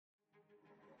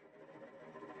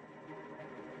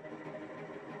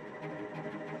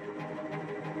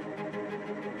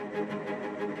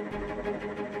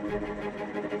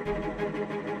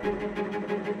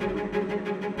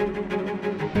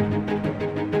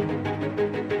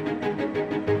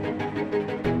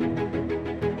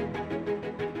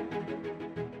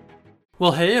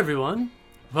Well, hey everyone.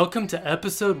 Welcome to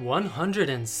episode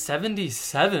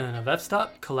 177 of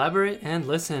F-Stop, Collaborate, and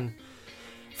Listen.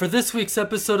 For this week's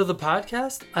episode of the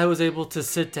podcast, I was able to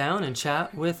sit down and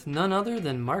chat with none other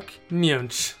than Mark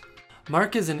Munch.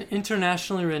 Mark is an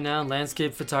internationally renowned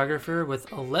landscape photographer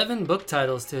with 11 book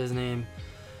titles to his name.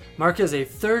 Mark is a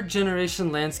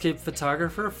third-generation landscape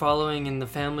photographer following in the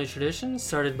family tradition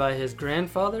started by his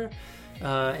grandfather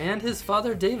and his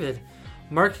father, David.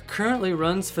 Mark currently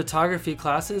runs photography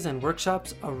classes and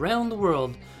workshops around the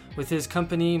world with his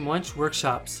company, Munch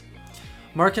Workshops.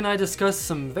 Mark and I discussed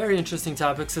some very interesting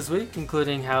topics this week,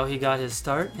 including how he got his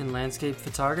start in landscape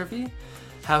photography,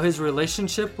 how his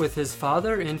relationship with his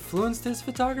father influenced his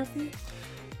photography,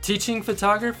 teaching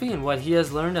photography and what he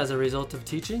has learned as a result of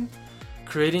teaching,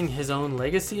 creating his own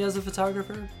legacy as a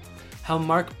photographer, how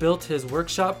Mark built his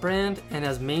workshop brand and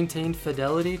has maintained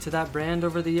fidelity to that brand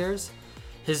over the years,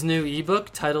 his new ebook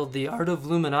titled The Art of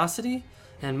Luminosity,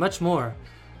 and much more.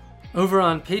 Over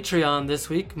on Patreon this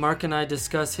week, Mark and I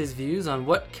discuss his views on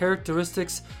what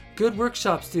characteristics good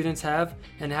workshop students have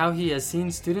and how he has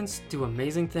seen students do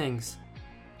amazing things.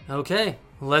 Okay,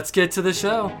 let's get to the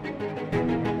show.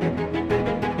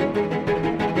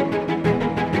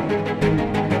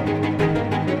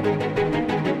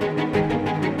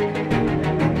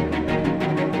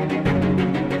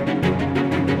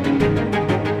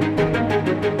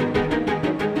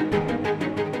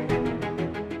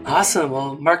 Awesome.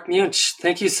 Well, Mark Munch,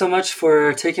 thank you so much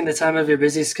for taking the time of your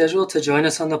busy schedule to join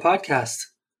us on the podcast.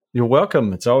 You're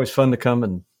welcome. It's always fun to come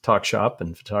and talk shop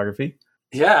and photography.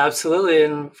 Yeah, absolutely.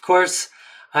 And of course,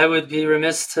 I would be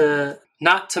remiss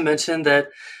not to mention that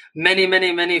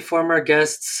many former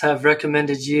guests have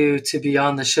recommended you to be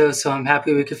on the show. So I'm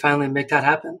happy we could finally make that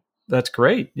happen. That's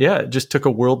great. Yeah, it just took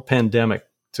a world pandemic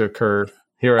to occur.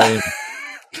 Here I am.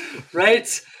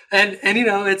 Right. And you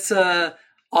know, it's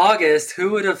August.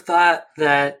 Who would have thought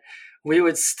that we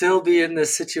would still be in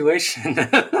this situation?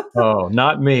 Oh,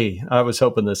 not me. I was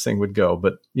hoping this thing would go,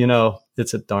 but you know,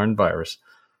 it's a darn virus.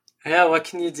 Yeah, what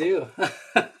can you do?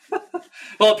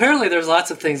 Well, apparently there's lots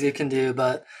of things you can do,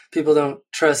 but people don't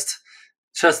trust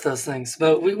those things.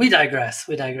 But we digress.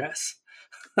 We digress.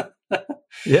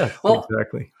 Yeah, well,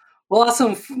 exactly. Well,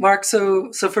 awesome, Mark.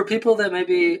 So for people that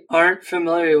maybe aren't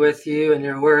familiar with you and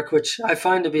your work, which I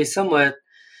find to be somewhat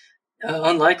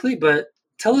unlikely, but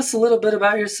tell us a little bit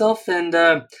about yourself and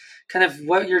kind of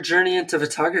what your journey into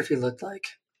photography looked like.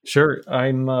 Sure.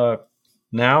 I'm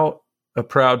now a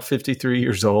proud 53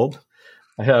 years old.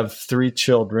 I have 3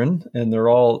 children, and they're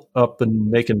all up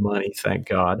and making money, thank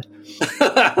God.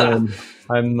 And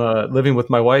I'm living with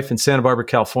my wife in Santa Barbara,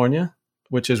 California,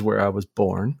 which is where I was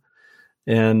born.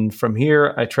 And from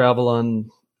here, I travel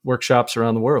on workshops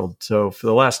around the world. So for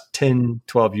the last 10,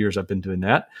 12 years, I've been doing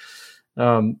that.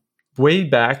 Way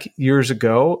back years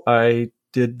ago, I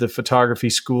did the photography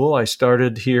school. I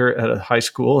started here at a high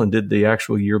school and did the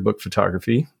actual yearbook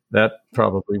photography. That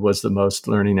probably was the most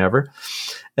learning ever.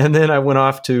 And then I went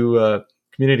off to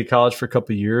community college for a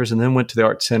couple of years and then went to the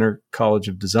Art Center College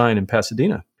of Design in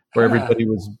Pasadena, where everybody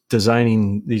was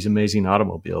designing these amazing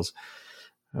automobiles.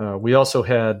 We also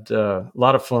had a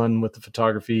lot of fun with the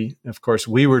photography. Of course,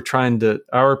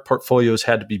 our portfolios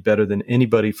had to be better than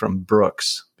anybody from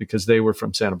Brooks because they were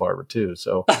from Santa Barbara too.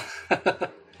 So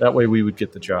that way we would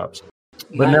get the jobs.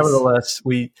 But Nice. Nevertheless,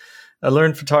 I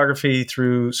learned photography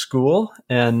through school.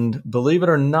 And believe it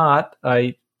or not,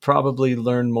 I probably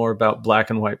learned more about black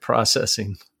and white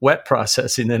processing, wet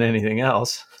processing than anything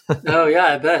else. Oh, yeah,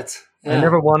 I bet. Yeah. I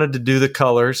never wanted to do the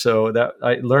color, so that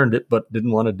I learned it, but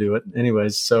didn't want to do it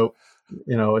anyways. So,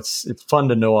 you know, it's fun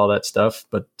to know all that stuff,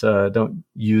 but don't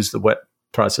use the wet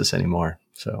process anymore.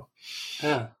 So,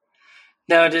 yeah.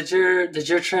 Now, did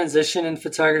your transition in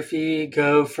photography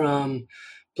go from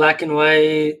black and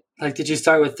white? Like, did you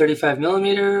start with 35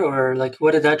 millimeter, or like,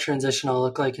 what did that transition all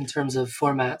look like in terms of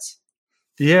formats?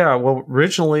 Yeah, well,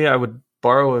 originally I would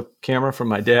borrow a camera from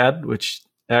my dad, which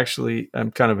actually,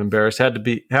 I'm kind of embarrassed. Happened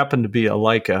to be a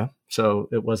Leica, so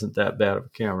it wasn't that bad of a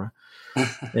camera.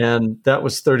 And that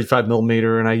was 35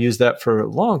 millimeter, and I used that for a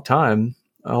long time,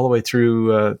 all the way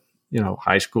through,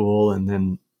 high school and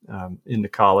then into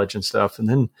college and stuff. And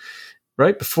then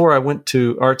right before I went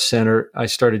to Art Center, I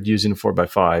started using a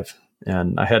 4x5,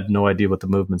 and I had no idea what the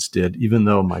movements did, even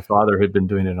though my father had been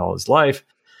doing it all his life.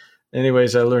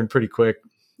 Anyways, I learned pretty quick.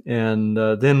 And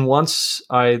then once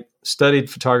I studied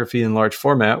photography in large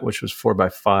format, which was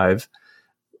 4x5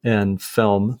 and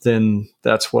film, then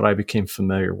that's what I became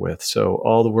familiar with. So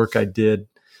all the work I did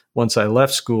once I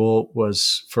left school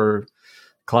was for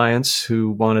clients who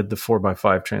wanted the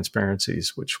 4x5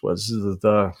 transparencies, which was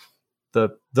the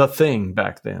thing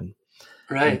back then.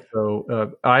 Right.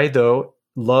 So I, though,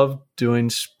 loved doing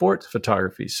sports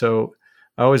photography. So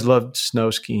I always loved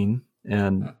snow skiing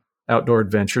and outdoor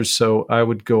adventures. So I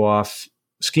would go off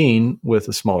skiing with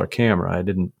a smaller camera. I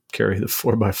didn't carry the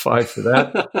 4x5 for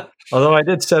that. Although I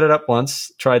did set it up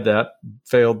once, tried that,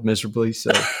 failed miserably.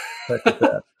 So heck with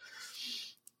that.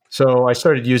 So I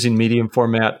started using medium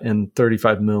format and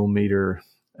 35 millimeter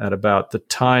at about the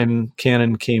time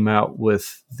Canon came out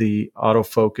with the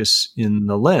autofocus in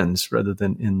the lens rather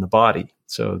than in the body.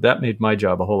 So that made my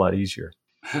job a whole lot easier.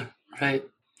 Right.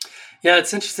 Yeah,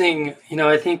 it's interesting.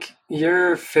 I think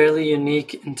you're fairly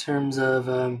unique in terms of,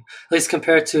 at least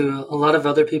compared to a lot of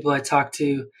other people I talk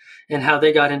to and how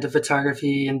they got into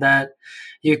photography, and that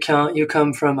you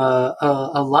come from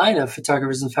a line of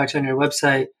photographers. In fact, on your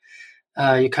website,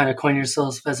 you kind of coin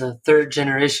yourself as a third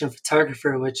generation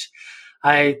photographer, which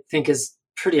I think is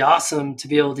pretty awesome to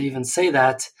be able to even say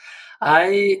that.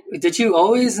 Did you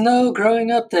always know growing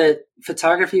up that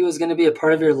photography was going to be a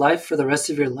part of your life for the rest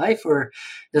of your life, or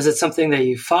is it something that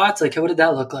you fought? Like, what did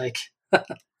that look like?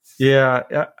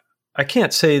 Yeah, I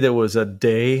can't say there was a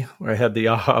day where I had the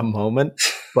aha moment,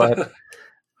 but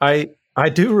I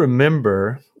do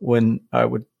remember when I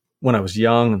was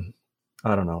young,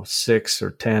 I don't know, 6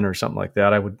 or 10 or something like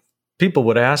that, people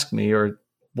would ask me, or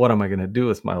what am I going to do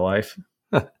with my life?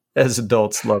 As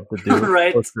adults love to do.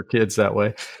 Right. Look for kids that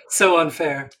way. So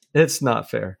unfair. It's not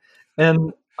fair.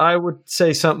 And I would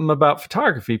say something about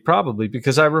photography, probably,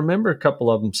 because I remember a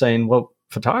couple of them saying, well,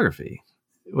 photography,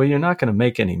 well, you're not going to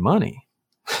make any money.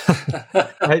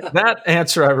 That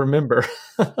answer I remember.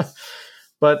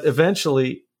 But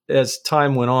eventually, as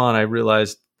time went on, I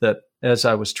realized that as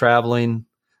I was traveling,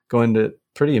 going to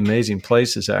pretty amazing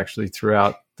places, actually,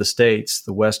 throughout the states,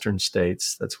 the Western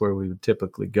states, that's where we would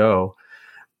typically go,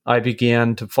 I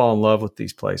began to fall in love with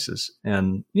these places.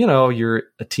 And, you're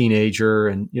a teenager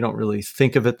and you don't really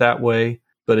think of it that way.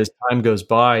 But as time goes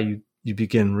by, you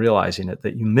begin realizing it,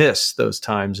 that you miss those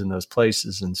times in those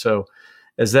places. And so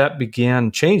as that began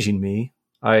changing me,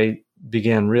 I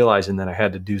began realizing that I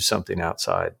had to do something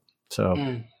outside.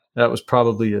 So that was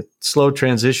probably a slow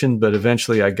transition, but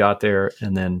eventually I got there.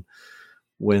 And then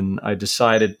when I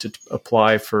decided to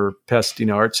apply for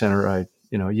Pasadena Art Center,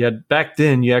 back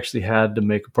then you actually had to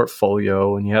make a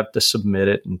portfolio and you have to submit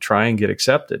it and try and get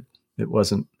accepted. It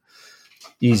wasn't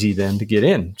easy then to get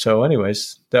in. So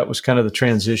anyways, that was kind of the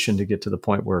transition to get to the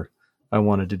point where I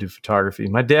wanted to do photography.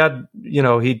 My dad,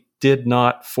 he did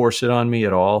not force it on me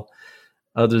at all,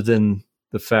 other than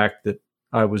the fact that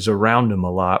I was around him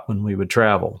a lot when we would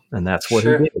travel, and that's what he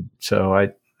did. So I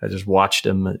just watched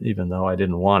him, even though I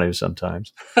didn't want to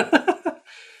sometimes.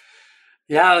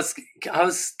 Yeah, I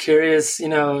was curious,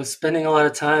 spending a lot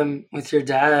of time with your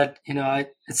dad,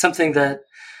 it's something that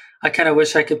I kind of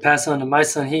wish I could pass on to my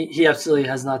son. He absolutely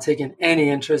has not taken any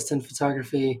interest in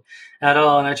photography at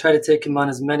all. And I try to take him on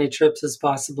as many trips as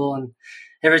possible. And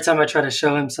every time I try to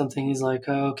show him something, he's like,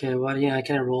 oh, okay, well, he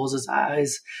kind of rolls his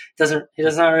eyes.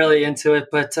 He's not really into it.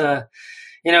 But, do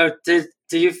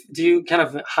you kind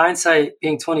of, hindsight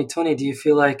being 2020, do you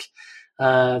feel like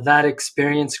that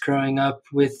experience growing up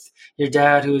with your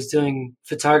dad, who was doing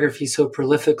photography so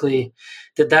prolifically,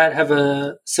 did that have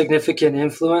a significant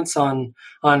influence on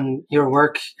your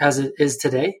work as it is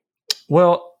today?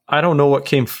 Well, I don't know what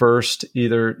came first,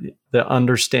 either the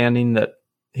understanding that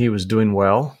he was doing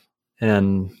well,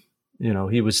 and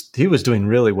he was doing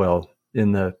really well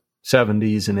in the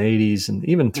 70s and 80s and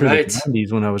even through the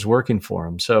 90s when I was working for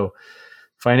him. So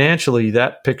financially,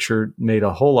 that picture made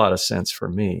a whole lot of sense for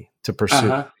me to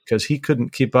pursue, because he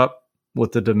couldn't keep up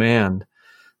with the demand.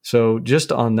 So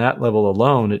just on that level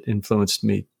alone, it influenced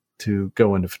me to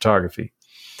go into photography.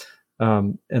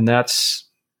 And that's,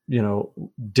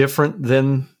 different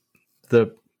than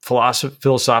the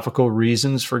philosophical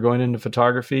reasons for going into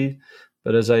photography.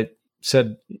 But as I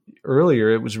said earlier,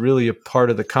 it was really a part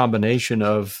of the combination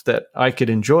of that I could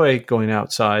enjoy going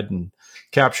outside and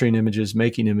capturing images,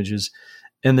 making images,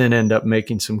 and then end up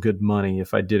making some good money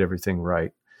if I did everything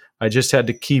right. I just had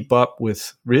to keep up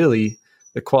with really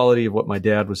the quality of what my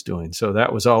dad was doing. So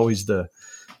that was always the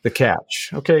catch.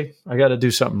 Okay, I got to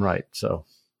do something right. So,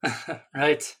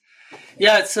 right.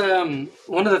 Yeah, it's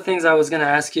one of the things I was going to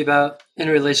ask you about in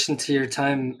relation to your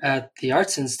time at the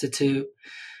Arts Institute,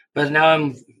 but now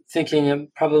I'm thinking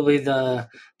probably the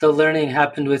learning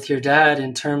happened with your dad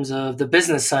in terms of the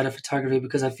business side of photography,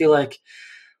 because I feel like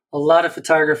a lot of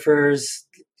photographers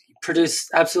produce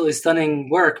absolutely stunning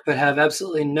work, but have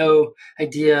absolutely no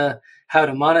idea how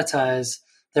to monetize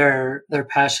their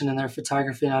passion and their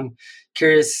photography. And I'm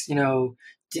curious,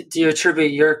 do you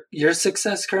attribute your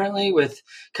success currently with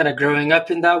kind of growing up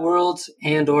in that world,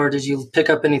 and or did you pick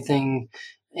up anything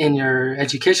in your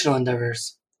educational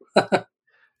endeavors?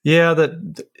 Yeah,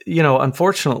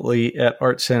 unfortunately at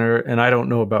Art Center, and I don't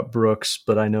know about Brooks,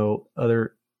 but I know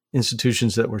other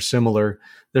institutions that were similar.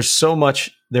 There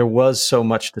was so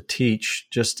much to teach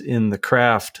just in the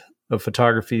craft of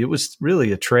photography. It was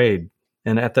really a trade.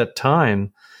 And at that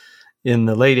time, in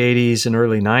the late 80s and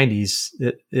early 90s,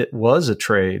 it was a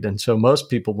trade. And so most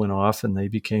people went off and they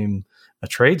became a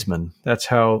tradesman. That's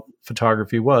how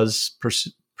photography was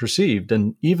perceived.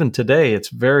 And even today, it's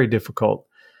very difficult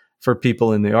for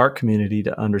people in the art community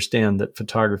to understand that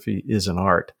photography is an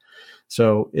art.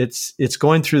 So it's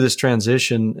going through this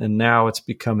transition, and now it's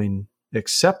becoming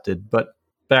accepted. But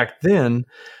back then,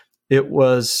 it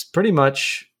was pretty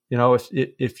much,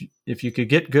 if you could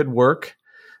get good work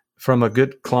from a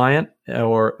good client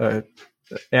or a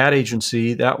ad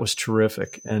agency, that was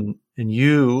terrific. And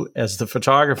you, as the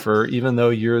photographer, even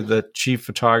though you're the chief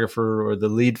photographer or the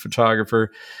lead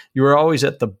photographer, you were always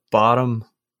at the bottom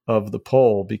of the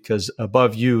pole, because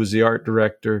above you is the art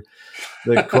director,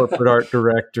 the corporate art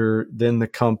director, then the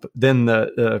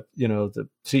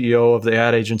CEO of the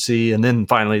ad agency, and then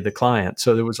finally the client.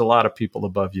 So there was a lot of people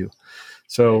above you.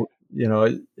 So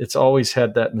it's always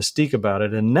had that mystique about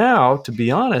it. And now, to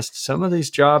be honest, some of these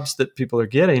jobs that people are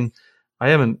getting, I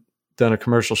haven't done a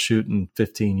commercial shoot in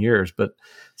 15 years, but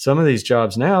some of these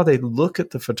jobs now, they look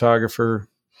at the photographer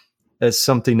as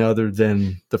something other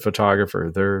than the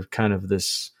photographer. They're kind of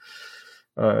this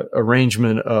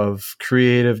arrangement of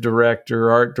creative director,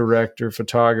 art director,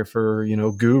 photographer,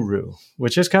 guru,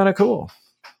 which is kind of cool.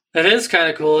 It is kind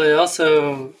of cool. It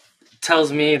also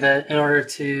tells me that in order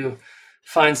to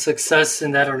find success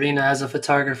in that arena as a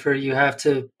photographer, you have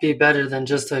to be better than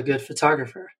just a good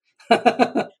photographer.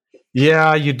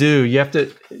 Yeah, you do. You have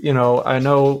to, I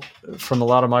know from a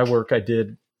lot of my work, I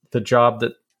did the job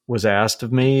that was asked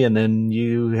of me, and then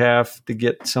you have to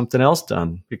get something else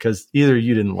done, because either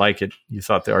you didn't like it, you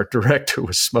thought the art director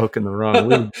was smoking the wrong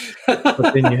weed,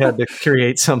 but then you had to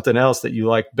create something else that you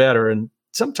liked better. And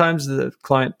sometimes the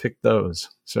client picked those.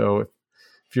 So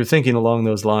if you're thinking along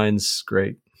those lines,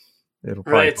 great. It'll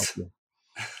probably help you.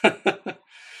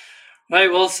 Right.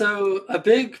 Well, so a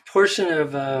big portion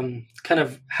of kind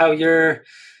of how you're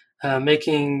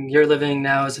making your living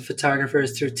now as a photographer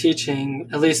is through teaching.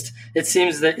 At least it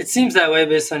seems that way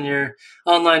based on your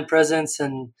online presence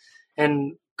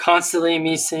and constantly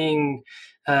me seeing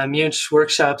Munch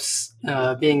workshops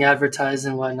being advertised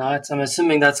and whatnot. I'm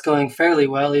assuming that's going fairly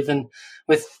well, even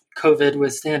with COVID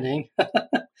withstanding.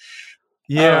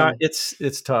 Yeah,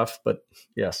 it's tough, but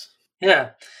yes.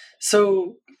 Yeah.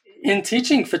 So in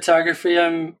teaching photography,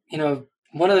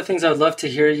 one of the things I would love to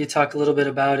hear you talk a little bit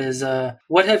about is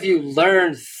what have you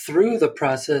learned through the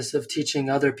process of teaching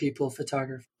other people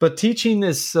photography? But teaching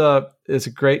is a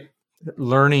great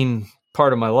learning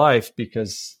part of my life,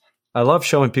 because I love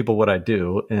showing people what I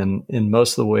do. And in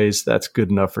most of the ways, that's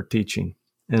good enough for teaching.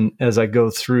 And as I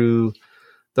go through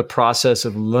the process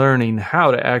of learning how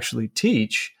to actually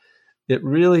teach, it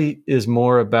really is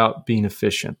more about being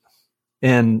efficient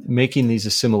and making these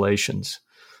assimilations.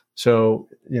 So,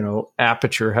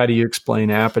 aperture, how do you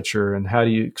explain aperture, and how do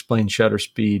you explain shutter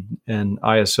speed and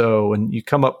ISO? And you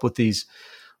come up with these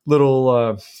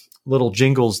little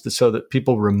jingles so that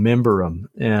people remember them.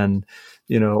 And,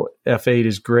 F8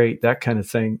 is great, that kind of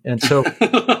thing. And so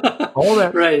all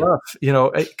that right. stuff,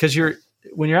 because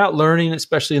when you're out learning,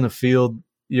 especially in the field,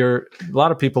 a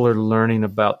lot of people are learning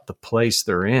about the place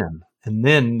they're in, and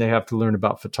then they have to learn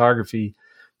about photography.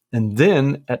 And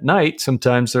then at night,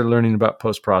 sometimes they're learning about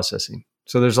post-processing.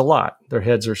 So there's a lot. Their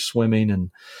heads are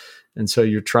swimming, and so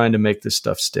you're trying to make this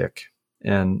stuff stick.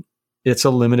 And it's a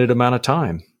limited amount of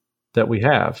time that we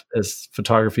have as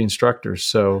photography instructors.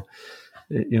 So,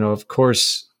 of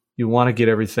course, you want to get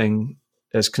everything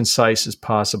as concise as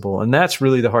possible. And that's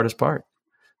really the hardest part,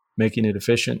 making it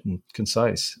efficient and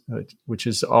concise, which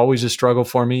is always a struggle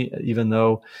for me, even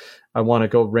though I want to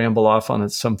go ramble off on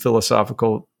some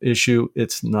philosophical issue.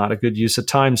 It's not a good use of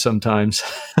time sometimes,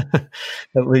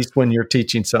 at least when you're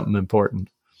teaching something important.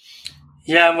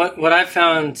 Yeah, what I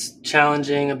found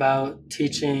challenging about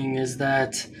teaching is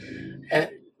that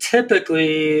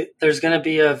typically there's going to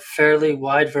be a fairly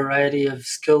wide variety of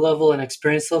skill level and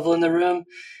experience level in the room.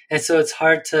 And so it's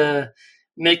hard to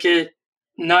make it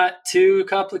not too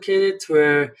complicated to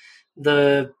where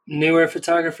the newer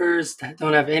photographers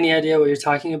don't have any idea what you're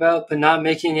talking about, but not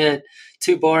making it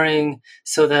too boring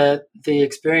so that the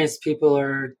experienced people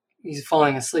are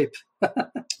falling asleep.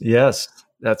 Yes,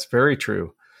 that's very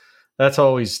true.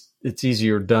 It's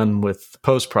easier done with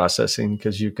post-processing,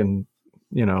 because you can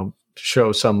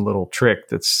show some little trick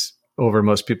that's over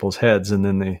most people's heads. And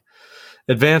then the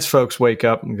advanced folks wake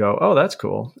up and go, oh, that's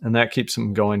cool. And that keeps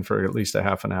them going for at least a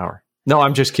half an hour. No,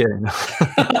 I'm just kidding.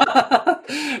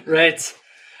 Right.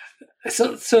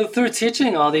 So through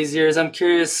teaching all these years, I'm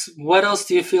curious, what else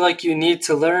do you feel like you need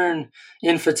to learn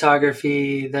in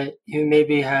photography that you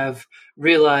maybe have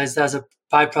realized as a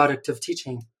byproduct of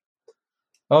teaching?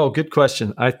 Oh, good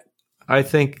question. I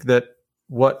think that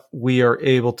what we are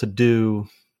able to do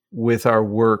with our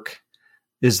work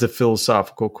is the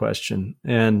philosophical question.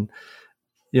 And,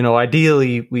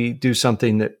 ideally we do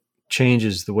something that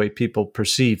changes the way people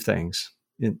perceive things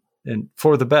and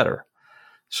for the better.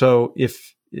 So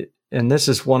and this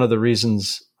is one of the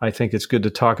reasons I think it's good to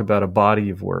talk about a body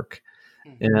of work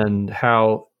and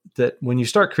how that when you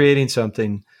start creating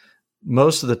something,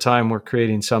 most of the time we're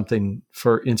creating something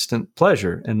for instant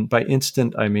pleasure. And by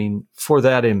instant, I mean for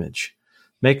that image.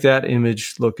 Make that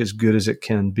image look as good as it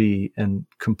can be and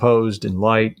composed in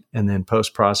light and then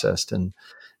post-processed. And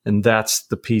that's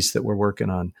the piece that we're working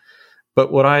on.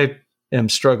 But what I am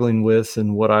struggling with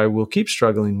and what I will keep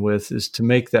struggling with is to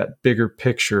make that bigger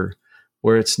picture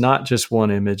where it's not just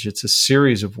one image, it's a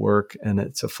series of work and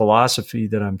it's a philosophy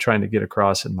that I'm trying to get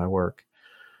across in my work.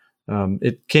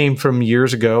 It came from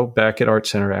years ago back at Art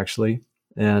Center, actually,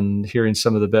 and hearing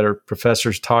some of the better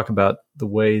professors talk about the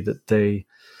way that they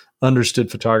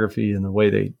understood photography and the way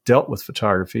they dealt with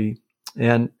photography.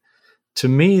 And to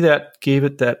me, that gave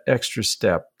it that extra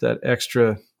step, that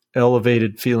extra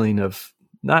elevated feeling of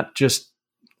not just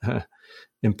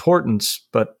importance,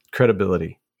 but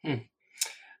credibility.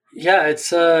 Yeah,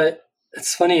 it's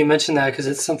funny you mentioned that because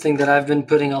it's something that I've been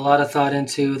putting a lot of thought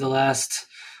into the last,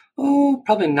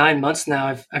 probably 9 months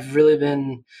now. I've really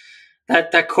been,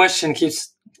 that question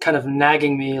keeps kind of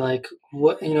nagging me, like,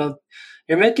 what,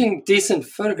 you're making decent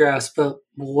photographs, but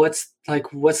what's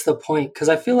the point? Because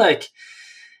I feel like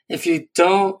if you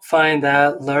don't find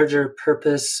that larger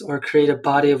purpose or create a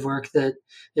body of work that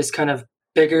is kind of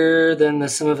bigger than the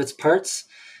sum of its parts,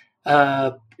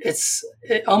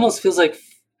 it almost feels like,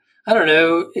 I don't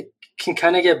know, it can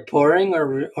kind of get boring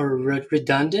or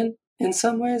redundant in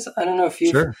some ways. I don't know if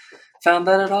you've found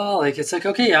that at all. Like, it's like,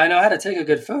 okay, I know how to take a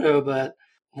good photo, but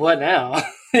what now?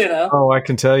 Oh, I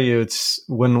can tell you, it's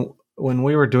when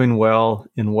we were doing well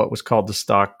in what was called the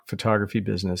stock photography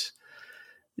business,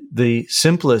 the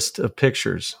simplest of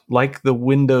pictures, like the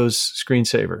Windows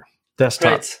screensaver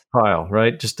desktop file,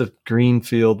 right? Just a green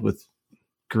field with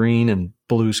green and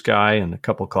blue sky and a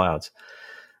couple clouds.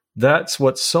 That's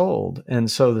what sold.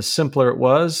 And so the simpler it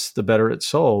was, the better it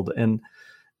sold. And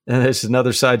there's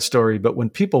another side story, but when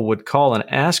people would call and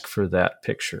ask for that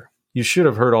picture, you should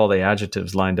have heard all the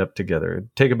adjectives lined up together.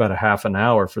 It'd take about a half an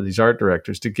hour for these art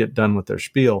directors to get done with their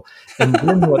spiel. And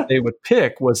then what they would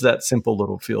pick was that simple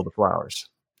little field of flowers.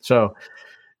 So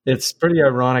it's pretty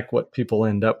ironic what people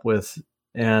end up with.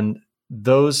 And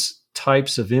those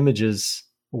types of images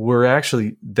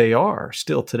they are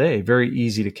still today very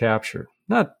easy to capture.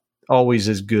 Not always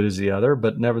as good as the other,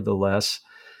 but nevertheless,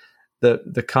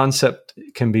 the concept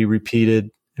can be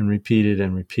repeated and repeated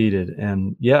and repeated.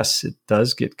 And yes, it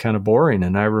does get kind of boring.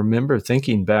 And I remember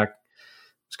thinking back,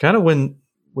 it's kind of when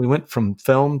we went from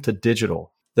film to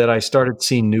digital that I started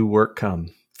seeing new work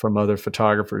come from other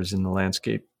photographers in the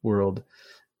landscape world.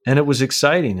 And it was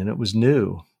exciting and it was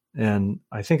new. And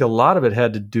I think a lot of it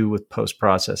had to do with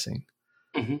post-processing.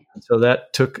 Mm-hmm. So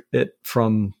that took it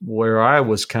from where I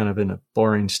was kind of in a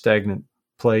boring, stagnant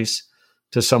place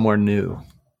to somewhere new.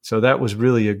 So that was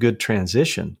really a good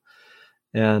transition.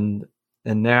 And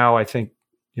now I think,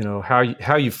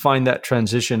 how you find that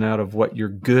transition out of what you're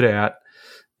good at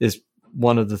is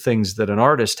one of the things that an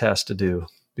artist has to do,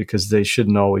 because they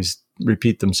shouldn't always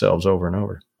repeat themselves over and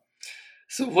over.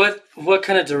 So what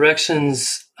kind of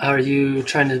directions are you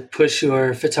trying to push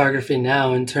your photography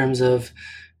now in terms of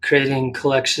creating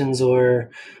collections or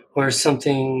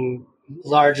something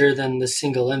larger than the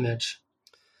single image?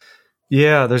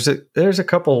 Yeah, there's a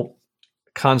couple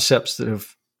concepts that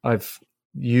I've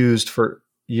used for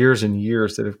years and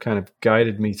years that have kind of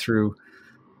guided me through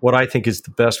what I think is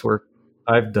the best work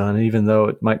I've done, even though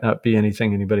it might not be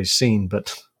anything anybody's seen,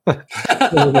 but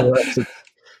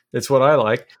it's what I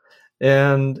like.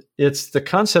 And it's the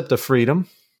concept of freedom,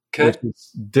 which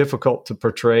is difficult to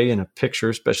portray in a picture,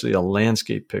 especially a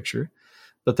landscape picture.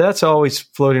 But that's always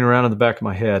floating around in the back of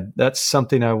my head. That's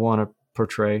something I want to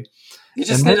portray. You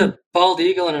just need a bald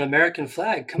eagle and an American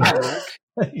flag. Come on, Mark.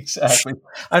 Exactly.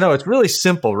 I know, it's really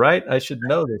simple, right? I should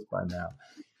know this by now.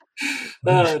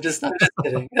 I'm just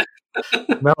kidding.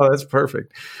 No, that's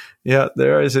perfect. Yeah,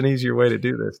 there is an easier way to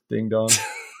do this. Ding dong.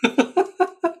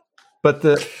 But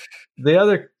the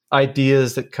other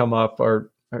ideas that come up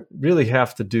are really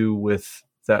have to do with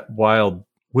that wild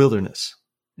wilderness.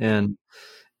 And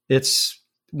it's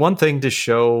one thing to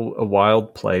show a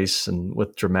wild place and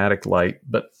with dramatic light,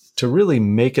 but to really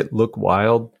make it look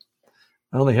wild,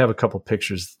 I only have a couple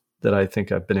pictures that I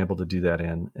think I've been able to do that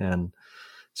in. And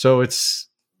so it's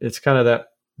kind of that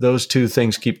those two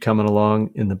things keep coming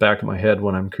along in the back of my head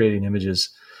when I'm creating images.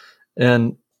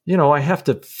 And, I have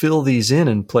to fill these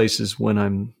in places when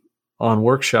I'm on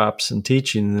workshops and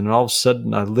teaching. And then all of a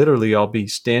sudden, I'll be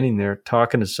standing there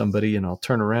talking to somebody, and I'll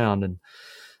turn around and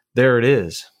there it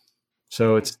is.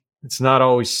 So it's not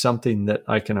always something that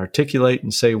I can articulate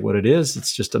and say what it is.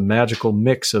 It's just a magical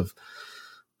mix of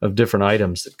different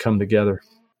items that come together.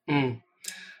 Mm.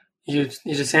 You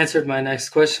just answered my next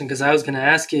question, because I was going to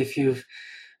ask you if you've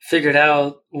figured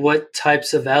out what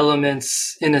types of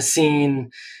elements in a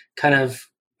scene kind of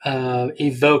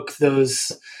evoke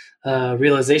those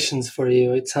realizations for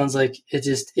you. It sounds like it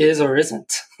just is or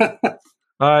isn't.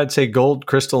 I'd say gold,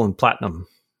 crystal, and platinum.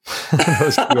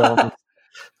 Those two elements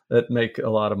that make a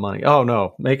lot of money. Oh,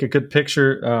 no, make a good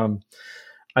picture.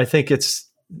 I think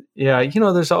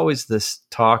there's always this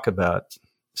talk about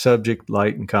subject,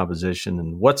 light, and composition,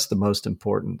 and what's the most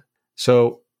important.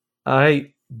 So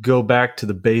I go back to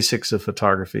the basics of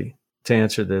photography to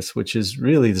answer this, which is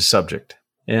really the subject.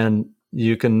 And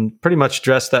you can pretty much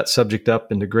dress that subject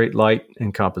up into great light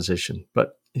and composition.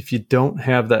 But if you don't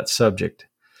have that subject,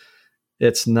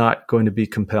 it's not going to be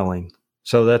compelling.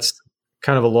 So that's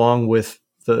kind of along with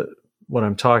what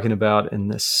I'm talking about.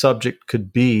 And the subject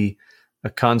could be a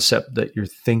concept that you're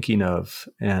thinking of,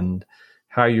 and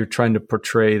how you're trying to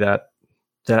portray that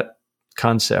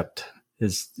concept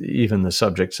is even the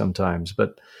subject sometimes.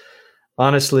 But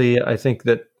honestly, I think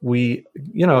that we,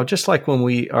 just like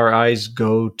when our eyes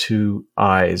go to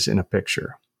eyes in a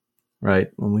picture, right?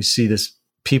 When we see this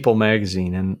People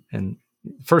magazine, and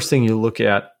first thing you look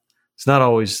at, it's not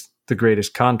always the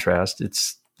greatest contrast.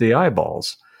 It's the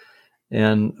eyeballs.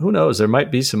 And who knows, there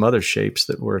might be some other shapes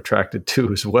that we're attracted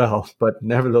to as well. But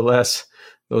nevertheless,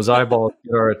 those eyeballs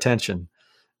get our attention.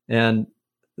 And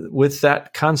with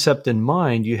that concept in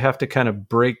mind, you have to kind of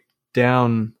break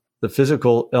down the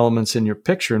physical elements in your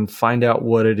picture and find out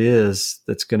what it is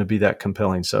that's going to be that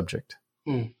compelling subject.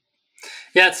 Yeah,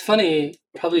 it's funny.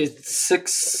 Probably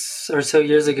 6 or so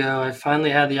years ago, I finally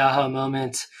had the aha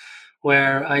moment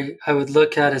where I would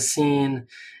look at a scene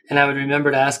and I would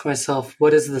remember to ask myself,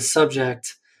 what is the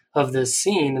subject of this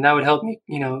scene? And that would help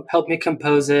me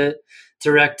compose it,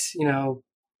 direct,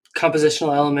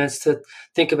 compositional elements to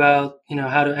think about,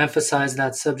 how to emphasize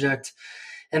that subject.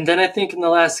 And then I think in the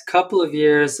last couple of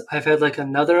years, I've had like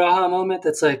another aha moment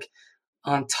that's like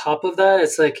on top of that.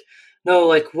 It's like, no,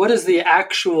 like what is the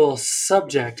actual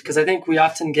subject? Because I think we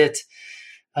often get,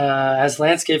 as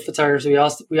landscape photographers,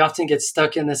 we often get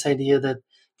stuck in this idea that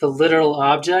the literal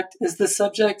object is the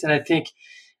subject. And I think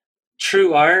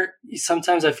true art,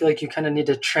 sometimes I feel like you kind of need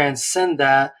to transcend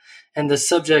that. And the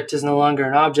subject is no longer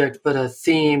an object, but a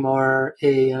theme or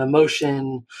an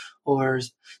emotion or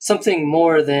something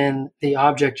more than the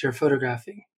object you're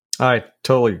photographing. I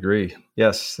totally agree.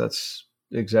 Yes, that's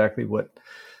exactly what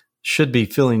should be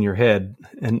filling your head.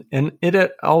 And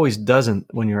it always doesn't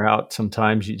when you're out.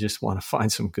 Sometimes you just want to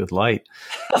find some good light.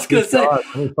 I was going to say,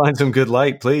 let me find some good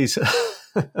light, please.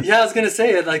 Yeah, I was going to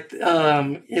say it. Like,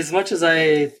 as much as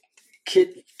I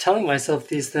keep telling myself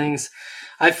these things,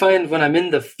 I find when I'm in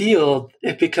the field,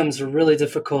 it becomes really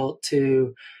difficult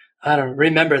to,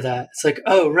 remember that. It's like,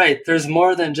 oh, right, there's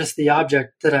more than just the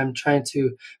object that I'm trying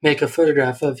to make a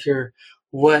photograph of here.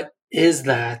 What is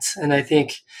that? And I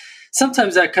think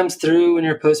sometimes that comes through when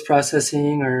you're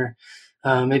post-processing or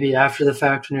maybe after the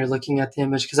fact when you're looking at the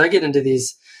image. Because I get into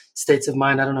these states of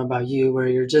mind, I don't know about you, where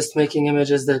you're just making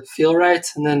images that feel right.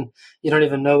 And then you don't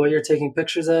even know what you're taking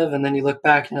pictures of. And then you look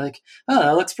back and you're like, oh,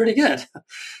 that looks pretty good.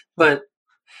 But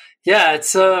yeah,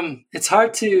 it's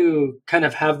hard to kind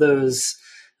of have those,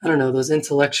 those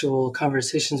intellectual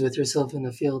conversations with yourself in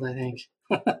the field, I think.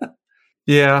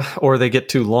 Yeah, or they get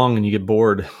too long and you get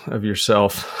bored of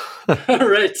yourself.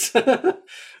 Right.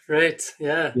 Right.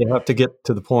 Yeah. You have to get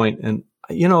to the point. And,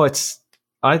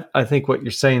 I think what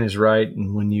you're saying is right.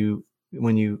 And when you,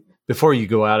 before you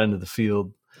go out into the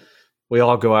field, we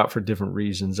all go out for different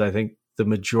reasons. I think the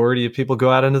majority of people go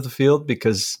out into the field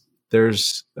because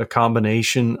there's a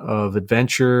combination of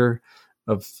adventure,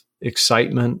 of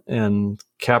excitement, and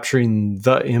capturing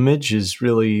the image is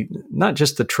really not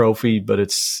just the trophy, but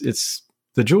it's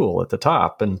the jewel at the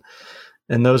top. And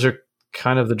those are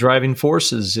kind of the driving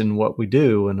forces in what we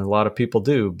do. And a lot of people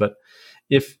do. But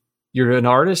if you're an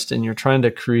artist and you're trying to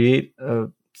create a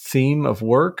theme of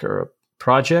work or a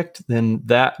project, then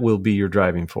that will be your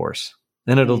driving force.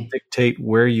 Then it'll dictate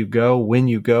where you go, when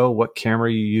you go, what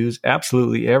camera you use.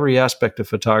 Absolutely every aspect of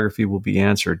photography will be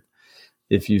answered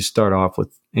if you start off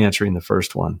with answering the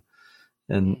first one.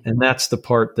 And that's the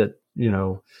part that,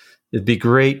 it'd be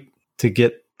great to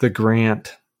get the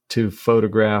grant to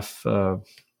photograph, the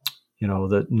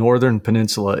Northern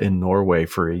Peninsula in Norway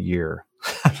for a year.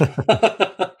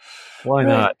 Why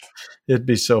not? It'd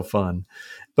be so fun.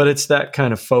 But it's that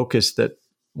kind of focus that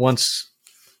once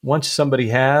somebody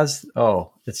has,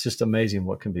 it's just amazing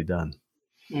what can be done.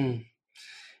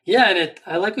 Yeah, and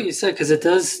I like what you said, because it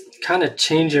does kind of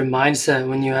change your mindset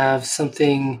when you have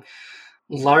something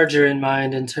larger in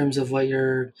mind in terms of what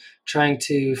you're trying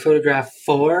to photograph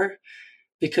for,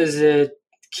 because it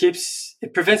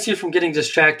prevents you from getting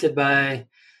distracted by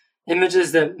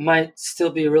images that might still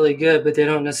be really good, but they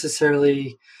don't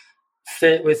necessarily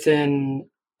fit within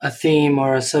a theme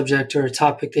or a subject or a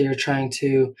topic that you're trying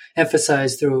to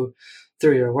emphasize through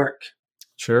your work.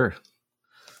 Sure.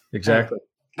 Exactly.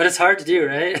 But it's hard to do,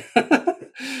 right? I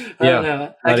don't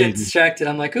know. I get distracted.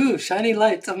 I'm like, ooh, shiny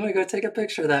lights. I'm going to go take a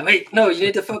picture of that. Wait, no, you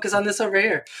need to focus on this over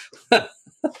here.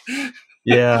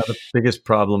 Yeah, the biggest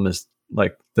problem is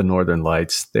like the Northern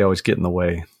Lights. They always get in the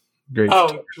way. Great.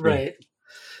 Oh, right.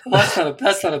 Well,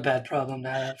 that's not a bad problem to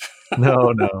have.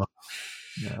 No.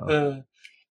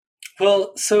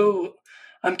 Well, so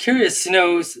I'm curious,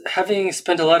 having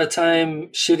spent a lot of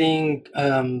time shooting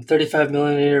 35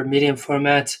 millimeter medium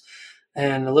format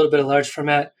and a little bit of large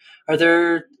format, are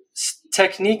there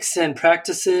techniques and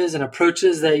practices and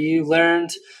approaches that you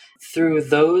learned through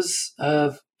those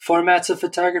formats of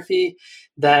photography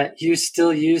that you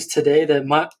still use today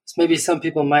that maybe some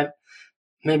people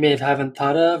maybe haven't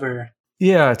thought of? Or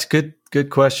yeah, it's a good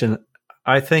question.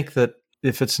 I think that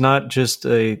if it's not just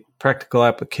a practical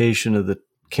application of the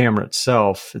camera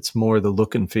itself, it's more the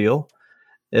look and feel.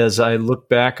 As I look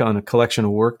back on a collection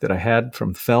of work that I had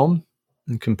from film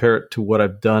and compare it to what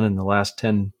I've done in the last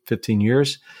 10, 15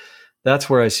 years, that's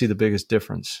where I see the biggest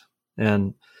difference.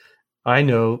 And I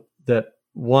know that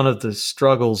one of the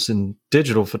struggles in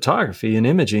digital photography and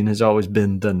imaging has always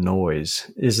been the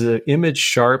noise. Is the image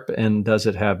sharp and does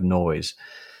it have noise?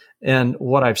 And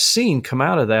what I've seen come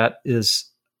out of that is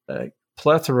a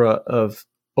plethora of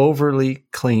overly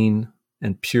clean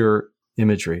and pure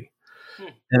imagery.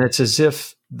 And it's as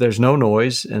if there's no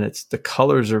noise and the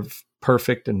colors are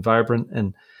perfect and vibrant.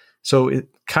 And so it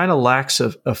kind of lacks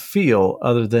a feel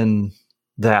other than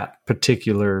that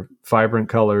particular vibrant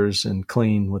colors and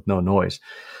clean with no noise.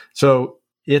 So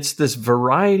it's this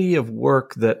variety of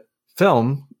work that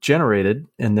film generated,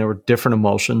 and there were different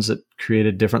emulsions that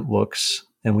created different looks,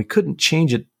 and we couldn't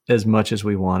change it as much as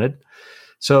we wanted.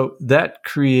 So that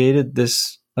created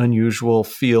this unusual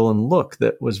feel and look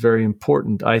that was very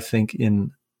important, I think,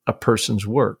 in a person's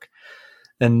work.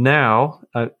 And now,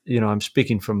 I'm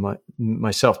speaking from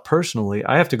myself personally,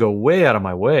 I have to go way out of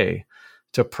my way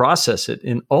to process it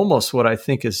in almost what I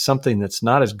think is something that's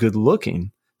not as good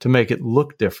looking to make it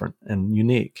look different and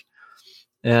unique.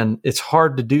 And it's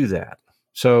hard to do that.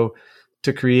 So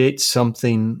to create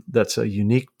something that's a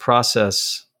unique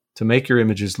process to make your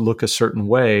images look a certain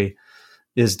way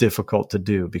is difficult to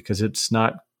do, because it's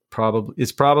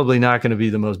probably not going to be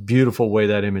the most beautiful way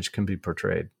that image can be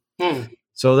portrayed.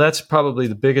 So that's probably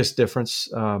the biggest difference.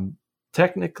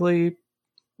 Technically,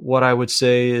 what I would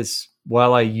say is,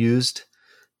 while I used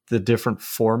the different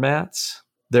formats,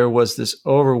 there was this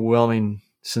overwhelming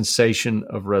sensation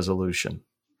of resolution.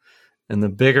 And the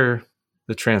bigger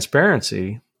the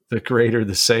transparency, the greater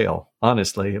the sale.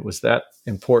 Honestly, it was that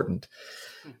important.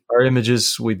 Our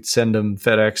images, we'd send them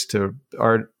FedEx to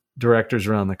art directors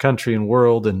around the country and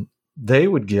world, and they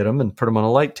would get them and put them on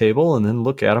a light table and then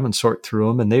look at them and sort through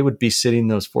them. And they would be sitting,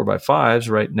 those 4x5s,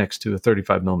 right next to a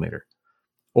 35 millimeter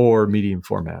or medium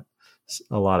format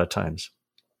a lot of times.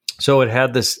 So it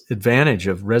had this advantage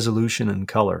of resolution and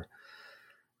color.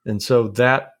 And so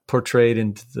that portrayed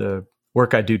into the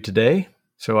work I do today.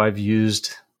 So I've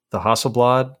used the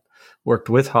Hasselblad, worked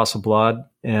with Hasselblad,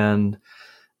 and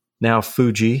now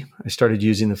Fuji. I started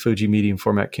using the Fuji medium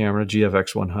format camera,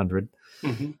 GFX 100,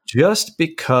 just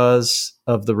because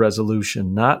of the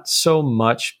resolution, not so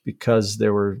much because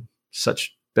there were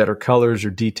such better colors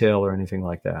or detail or anything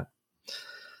like that.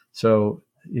 So,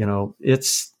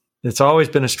 it's always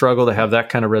been a struggle to have that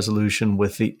kind of resolution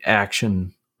with the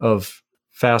action of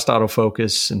fast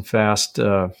autofocus and fast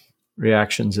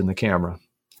reactions in the camera.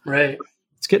 Right.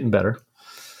 It's getting better.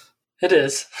 It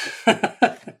is.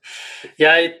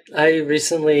 Yeah, I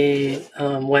recently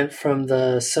went from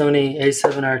the Sony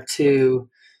A7R II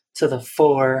to the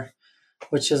 4,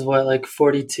 which is like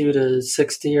 42 to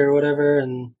 60 or whatever.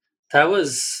 And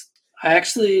I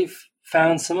actually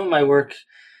found some of my work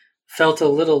felt a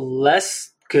little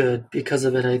less good because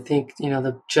of it. I think,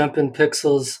 the jump in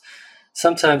pixels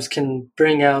sometimes can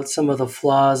bring out some of the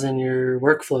flaws in your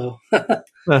workflow.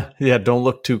 Yeah, don't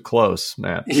look too close,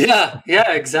 Matt. Yeah,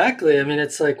 exactly. I mean,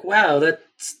 it's like, wow,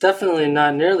 that's definitely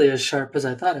not nearly as sharp as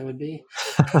I thought it would be.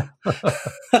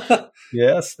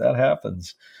 Yes, that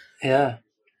happens. Yeah.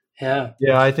 Yeah,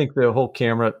 I think the whole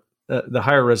camera, the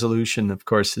higher resolution, of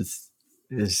course,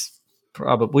 is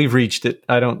probably we've reached it.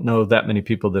 I don't know that many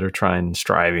people that are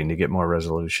striving to get more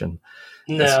resolution.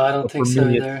 No, I don't think so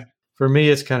either. For me,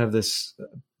 it's kind of this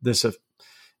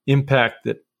impact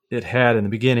that it had in the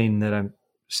beginning that I'm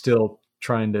still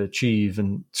trying to achieve.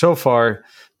 And so far,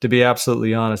 to be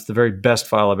absolutely honest, the very best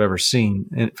file I've ever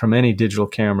seen from any digital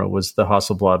camera was the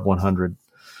Hasselblad 100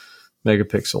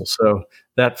 megapixel. So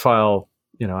that file,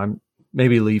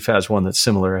 maybe Leaf has one that's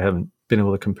similar. I haven't been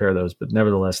able to compare those, but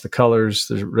nevertheless, the colors,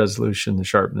 the resolution, the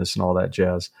sharpness, and all that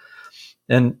jazz.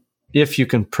 And if you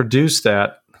can produce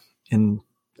that in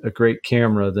a great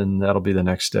camera, then that'll be the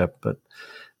next step. But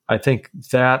I think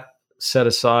that set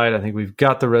aside, I think we've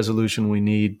got the resolution we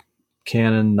need.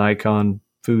 Canon, Nikon,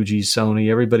 Fuji, Sony,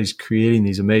 everybody's creating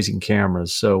these amazing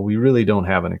cameras. So we really don't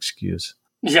have an excuse.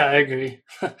 Yeah, I agree.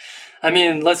 I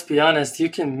mean, let's be honest, you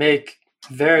can make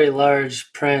very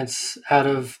large prints out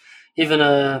of even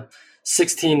a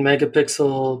 16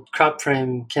 megapixel crop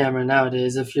frame camera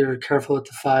nowadays if you're careful with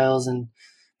the files and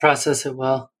process it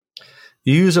well.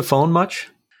 You use a phone much?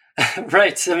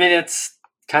 Right. I mean, it's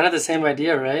kind of the same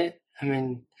idea, right? I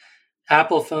mean,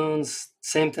 Apple phones,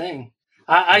 same thing.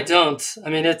 I don't. I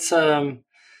mean, it's I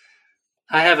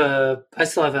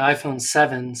still have an iPhone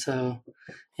 7, so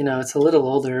it's a little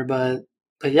older, but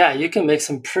yeah, you can make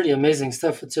some pretty amazing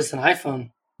stuff with just an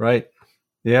iPhone. Right.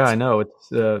 Yeah, I know.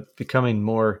 It's becoming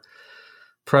more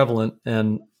prevalent,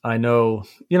 and I know,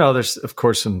 there's of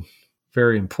course some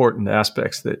very important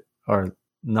aspects that are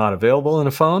not available in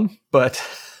a phone, but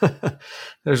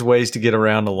there's ways to get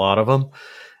around a lot of them.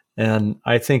 And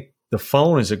I think the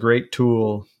phone is a great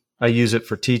tool. I use it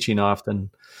for teaching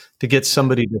often to get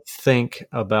somebody to think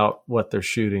about what they're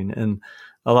shooting. And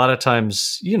a lot of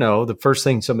times, the first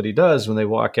thing somebody does when they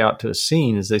walk out to a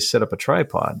scene is they set up a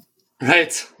tripod.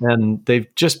 Right. And they've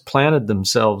just planted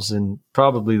themselves in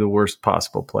probably the worst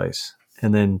possible place.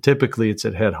 And then typically it's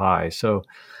at head high. So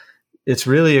it's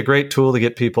really a great tool to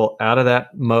get people out of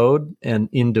that mode and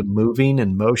into moving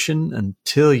and motion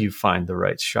until you find the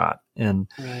right shot. And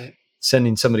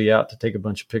sending somebody out to take a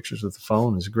bunch of pictures with the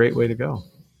phone is a great way to go.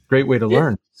 Great way to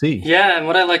learn, see. Yeah, and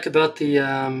what I like about the,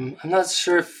 I'm not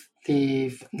sure if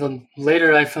the later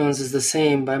iPhones is the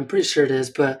same, but I'm pretty sure it is.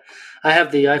 But I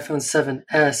have the iPhone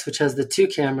 7S, which has the two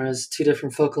cameras, two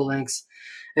different focal lengths,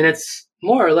 and it's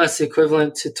more or less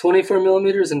equivalent to 24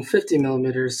 millimeters and 50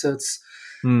 millimeters. So it's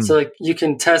so like you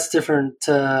can test different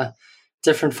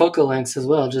focal lengths as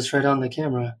well, just right on the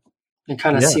camera, and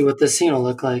kind of see what the scene will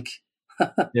look like.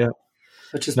 Yeah,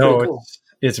 which is pretty cool.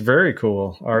 It's very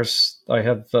cool. I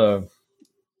have the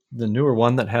newer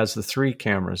one that has the three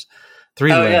cameras.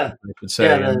 Lenses, I should say.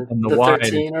 Yeah, and the wide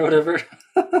 13 or whatever.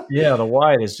 Yeah, the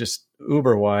wide is just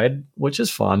uber wide, which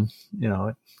is fun.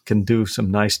 It can do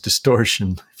some nice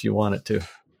distortion if you want it to.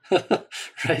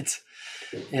 Right.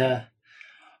 Yeah.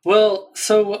 Well,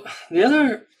 so the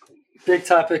other big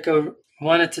topic I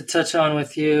wanted to touch on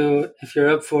with you, if you're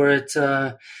up for it,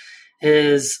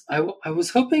 is I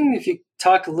was hoping if you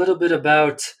talk a little bit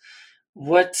about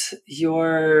what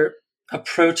your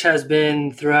approach has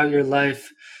been throughout your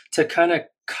life to kind of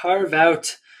carve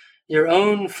out your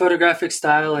own photographic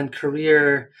style and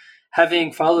career,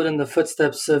 having followed in the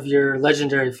footsteps of your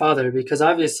legendary father, because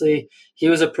obviously he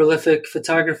was a prolific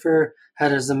photographer,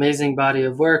 had his amazing body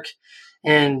of work,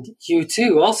 and you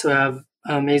too also have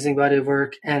an amazing body of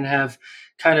work and have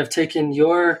kind of taken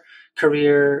your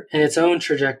career in its own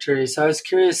trajectory. So I was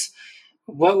curious,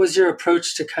 what was your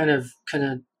approach to kind of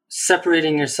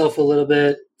separating yourself a little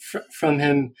bit from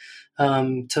him,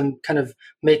 to kind of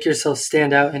make yourself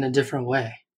stand out in a different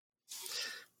way?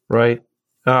 Right.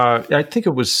 I think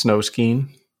it was snow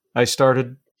skiing. I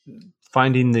started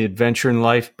finding the adventure in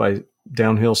life by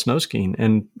downhill snow skiing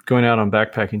and going out on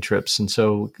backpacking trips. And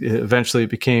so eventually it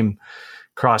became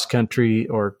cross country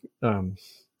or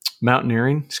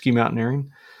mountaineering, ski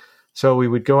mountaineering. So we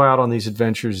would go out on these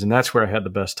adventures, and that's where I had the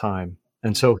best time.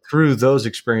 And so through those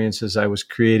experiences, I was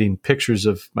creating pictures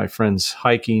of my friends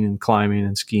hiking and climbing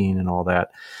and skiing and all that.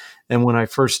 And when I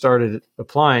first started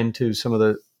applying to some of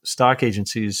the stock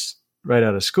agencies right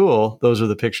out of school, those are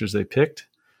the pictures they picked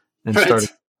and started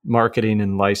marketing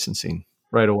and licensing.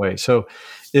 right away. So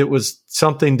it was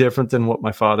something different than what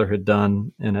my father had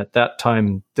done. And at that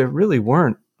time, there really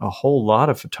weren't a whole lot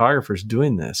of photographers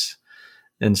doing this.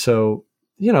 And so,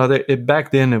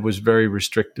 back then it was very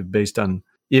restrictive based on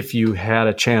if you had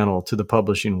a channel to the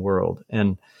publishing world.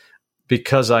 And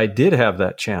because I did have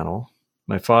that channel,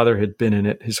 my father had been in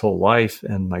it his whole life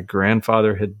and my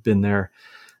grandfather had been there,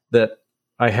 that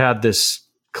I had this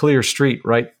clear street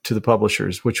right to the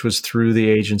publishers, which was through the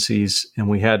agencies, and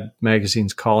we had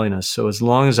magazines calling us. So as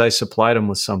long as I supplied them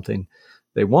with something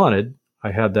they wanted,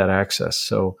 I had that access.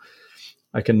 So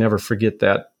I can never forget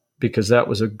that, because that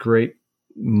was a great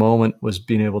moment, was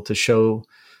being able to show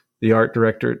the art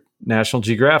director at National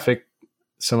Geographic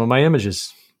some of my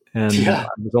images. And I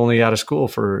was only out of school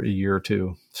for a year or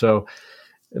two. So,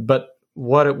 but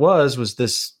what it was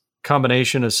this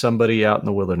combination of somebody out in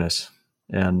the wilderness,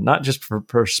 and not just for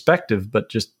perspective, but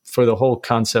just for the whole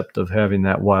concept of having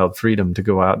that wild freedom to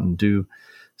go out and do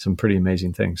some pretty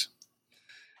amazing things.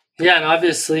 Yeah, and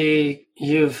obviously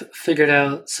you've figured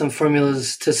out some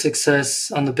formulas to success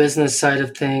on the business side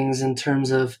of things in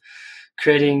terms of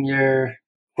creating your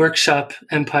workshop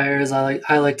empire, as I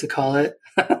like to call it.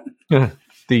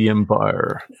 The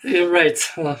empire. You're right.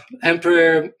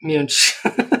 Emperor Munch.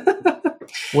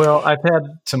 Well, I've had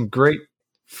some great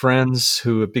friends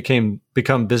who have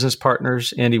become business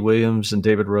partners, Andy Williams and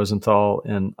David Rosenthal.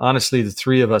 And honestly, the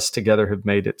three of us together have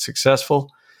made it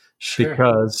successful. Sure.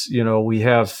 Because, we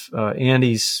have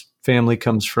Andy's family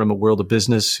comes from a world of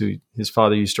business. His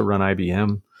father used to run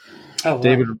IBM. Oh,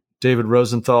 wow. David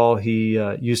Rosenthal, he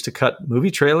used to cut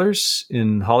movie trailers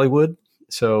in Hollywood.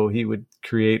 So he would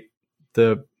create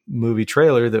the movie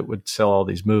trailer that would sell all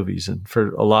these movies, and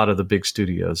for a lot of the big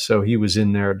studios. So he was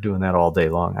in there doing that all day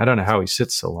long. I don't know how he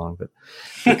sits so long, but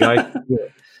the guy,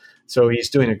 so he's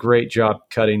doing a great job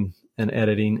cutting and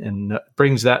editing, and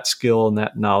brings that skill and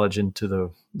that knowledge into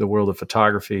the world of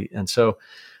photography.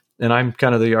 And I'm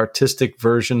kind of the artistic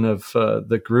version of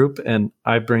the group, and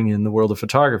I bring in the world of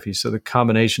photography. So the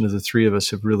combination of the three of us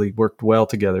have really worked well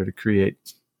together to create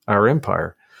our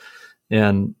empire.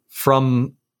 And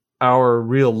from our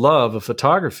real love of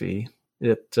photography,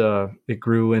 it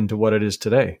grew into what it is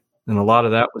today. And a lot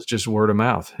of that was just word of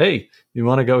mouth. Hey, you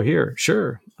want to go here?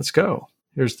 Sure, let's go.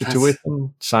 Here's the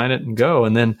tuition, sign it and go.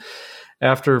 And then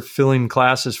after filling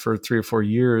classes for 3 or 4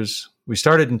 years, we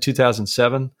started in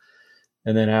 2007.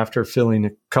 And then after filling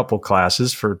a couple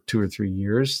classes for 2 or 3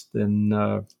 years, then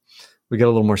we got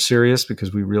a little more serious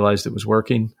because we realized it was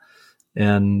working,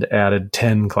 and added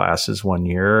 10 classes one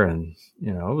year. And,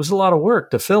 it was a lot of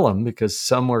work to fill them,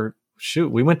 because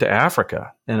we went to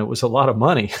Africa, and it was a lot of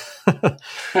money.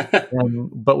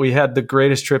 But we had the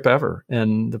greatest trip ever.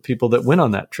 And the people that went on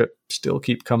that trip still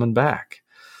keep coming back.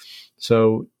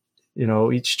 So,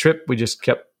 each trip we just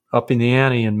kept upping the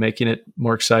ante and making it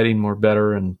more exciting, more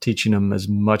better, and teaching them as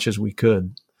much as we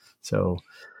could. So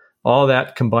all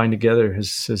that combined together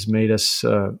has made us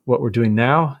what we're doing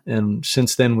now. And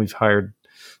since then, we've hired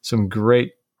some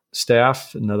great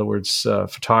staff. In other words,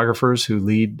 photographers who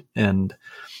lead and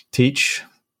teach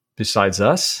besides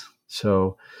us.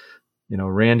 So,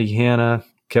 Randy Hanna,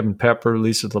 Kevin Pepper,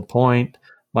 Lisa LaPointe,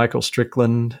 Michael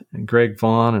Strickland, and Greg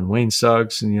Vaughn, and Wayne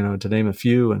Suggs, and, to name a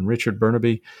few, and Richard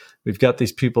Burnaby. We've got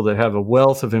these people that have a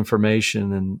wealth of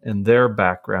information and their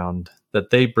background that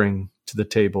they bring to the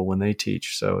table when they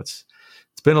teach. So it's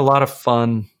been a lot of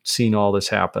fun seeing all this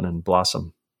happen and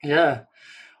blossom. Yeah.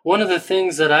 One of the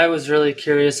things that I was really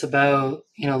curious about,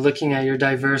 looking at your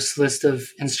diverse list of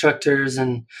instructors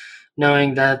and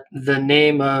knowing that the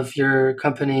name of your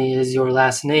company is your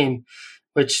last name,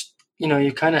 which,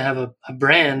 you kind of have a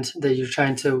brand that you're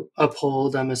trying to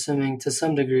uphold, I'm assuming, to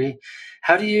some degree.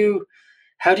 How do you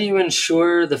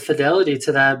ensure the fidelity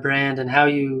to that brand, and how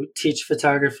you teach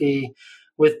photography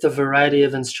with the variety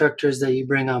of instructors that you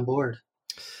bring on board?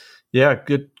 Yeah,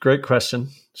 great question.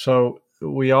 So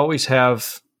we always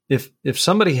have, if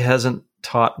somebody hasn't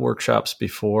taught workshops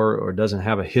before or doesn't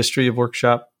have a history of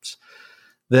workshops,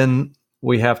 then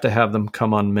we have to have them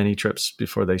come on many trips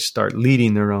before they start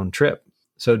leading their own trip.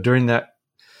 So during that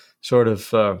sort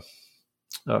of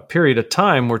period of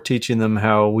time, we're teaching them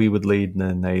how we would lead, and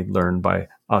then they learn by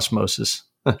osmosis.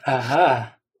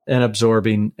 Aha. And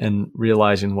absorbing and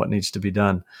realizing what needs to be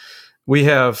done. We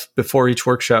have, before each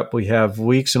workshop, we have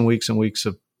weeks and weeks and weeks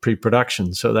of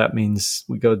pre-production. So that means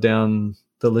we go down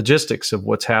the logistics of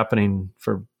what's happening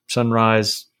for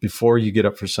sunrise, before you get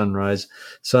up for sunrise,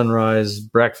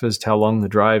 breakfast, how long the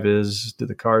drive is, do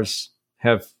the cars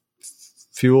have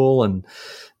fuel, and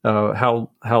how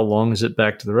long is it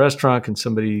back to the restaurant? Can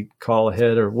somebody call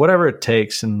ahead, or whatever it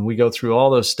takes? And we go through all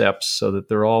those steps so that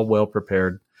they're all well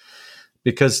prepared.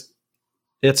 Because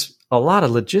it's a lot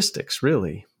of logistics,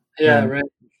 really. Yeah, And right.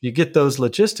 you get those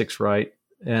logistics right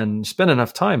and spend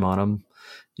enough time on them,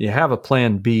 you have a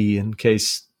plan B in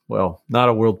case, well, not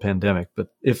a world pandemic, but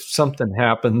if something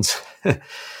happens,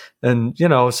 and,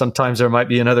 sometimes there might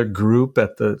be another group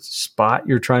at the spot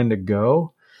you're trying to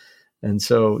go. And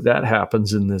so that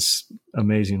happens in this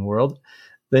amazing world.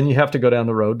 Then you have to go down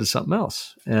the road to something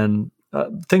else, and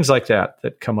things like that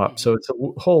come up. So it's a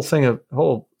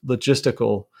whole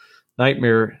logistical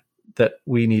nightmare that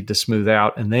we need to smooth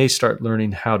out, and they start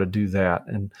learning how to do that.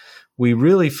 And we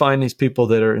really find these people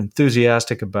that are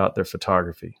enthusiastic about their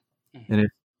photography. Mm-hmm. And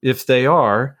if they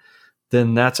are,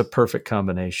 then that's a perfect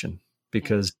combination,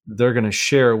 because they're going to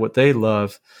share what they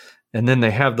love, and then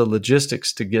they have the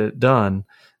logistics to get it done.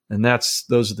 And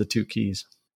those are the two keys.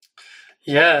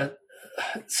 Yeah.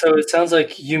 So it sounds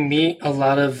like you meet a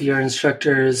lot of your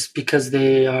instructors because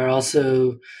they are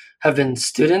also have been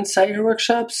students at your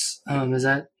workshops. Am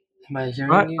I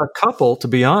hearing you? A couple, to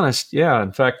be honest. Yeah.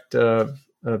 In fact, a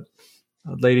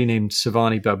lady named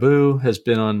Savani Babu has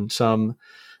been on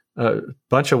a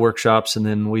bunch of workshops, and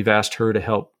then we've asked her to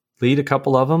help lead a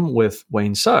couple of them with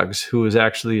Wayne Suggs, who was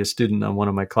actually a student on one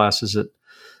of my classes at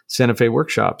Santa Fe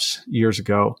Workshops years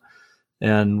ago.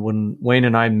 And when Wayne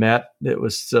and I met, it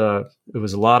was a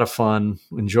lot of fun.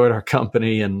 Enjoyed our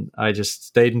company, and I just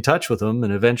stayed in touch with him.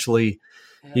 And eventually,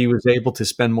 he was able to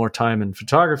spend more time in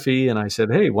photography. And I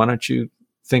said, "Hey, why don't you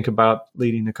think about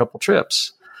leading a couple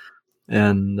trips?"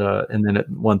 And then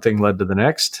one thing led to the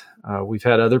next. We've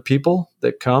had other people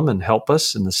that come and help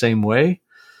us in the same way.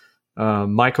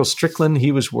 Michael Strickland,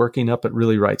 he was working up at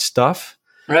Really Right Stuff,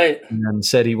 right, and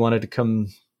said he wanted to come,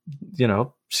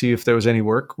 see if there was any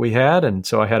work we had. And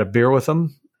so I had a beer with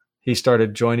him. He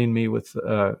started joining me with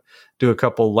do a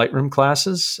couple Lightroom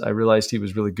classes. I realized he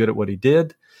was really good at what he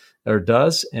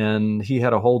does, and he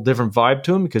had a whole different vibe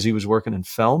to him because he was working in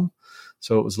film.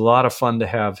 So it was a lot of fun to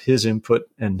have his input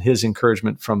and his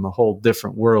encouragement from a whole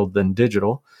different world than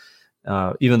digital,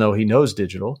 even though he knows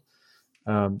digital.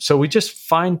 So we just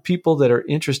find people that are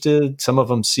interested. Some of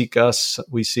them seek us.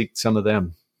 We seek some of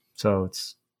them. So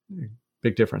it's a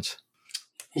big difference.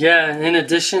 Yeah. In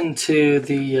addition to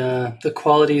the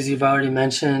qualities you've already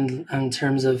mentioned in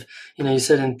terms of, you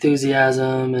said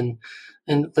enthusiasm and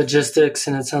logistics,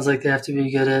 and it sounds like they have to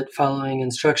be good at following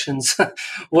instructions.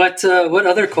 What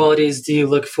other qualities do you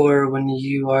look for when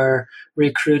you are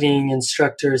recruiting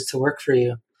instructors to work for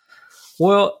you?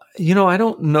 Well, I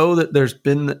don't know that there's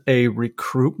been a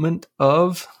recruitment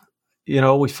of,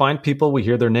 we find people, we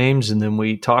hear their names, and then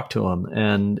we talk to them.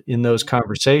 And in those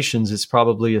conversations, it's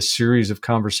probably a series of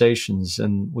conversations,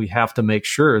 and we have to make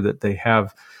sure that they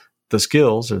have the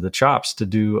skills or the chops to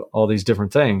do all these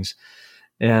different things.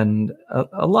 And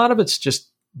a lot of it's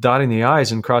just dotting the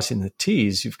I's and crossing the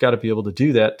T's. You've got to be able to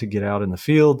do that to get out in the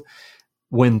field.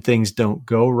 When things don't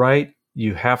go right,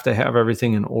 you have to have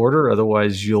everything in order.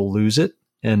 Otherwise, you'll lose it.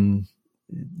 And,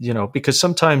 because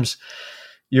sometimes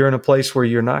you're in a place where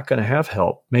you're not going to have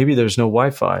help. Maybe there's no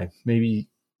Wi-Fi. Maybe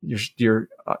you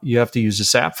have to use a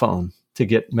sat phone to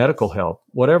get medical help.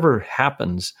 Whatever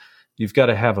happens, you've got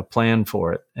to have a plan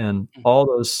for it. And all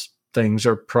those things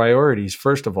are priorities,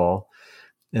 first of all.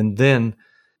 And then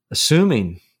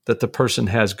assuming that the person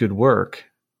has good work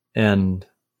and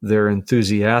they're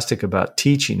enthusiastic about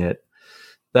teaching it,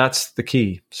 that's the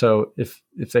key. So if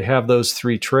they have those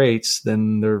three traits,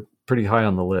 then they're pretty high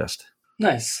on the list.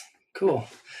 Nice. Cool.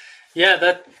 Yeah,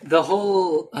 that the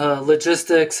whole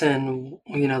logistics and,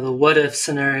 the what if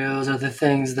scenarios are the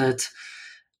things that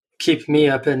keep me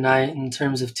up at night in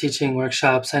terms of teaching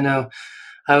workshops. I know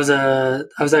I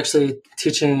was actually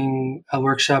teaching a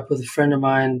workshop with a friend of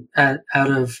mine out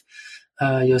of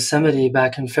Yosemite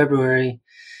back in February.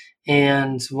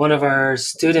 And one of our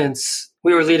students,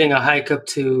 we were leading a hike up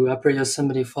to Upper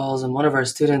Yosemite Falls, and one of our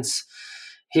students,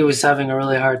 he was having a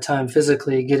really hard time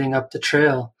physically getting up the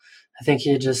trail. I think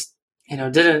he just,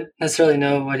 didn't necessarily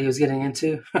know what he was getting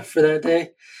into for that day.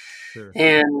 Sure.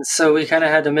 And so we kind of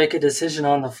had to make a decision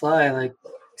on the fly, like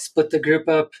split the group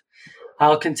up.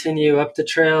 I'll continue up the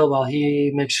trail while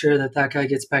he makes sure that guy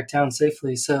gets back down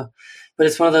safely. So, but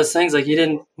it's one of those things like we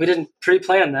didn't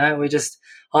pre-plan that. We just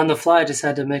on the fly just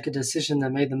had to make a decision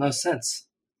that made the most sense.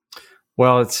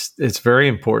 Well, it's very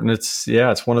important.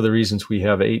 It's one of the reasons we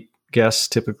have 8 guests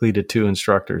typically to 2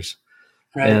 instructors.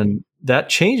 Right. And that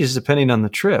changes depending on the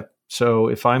trip. So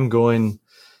if I'm going,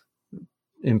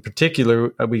 in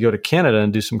particular, we go to Canada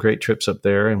and do some great trips up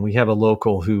there. And we have a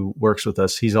local who works with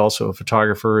us. He's also a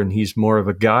photographer, and he's more of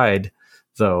a guide,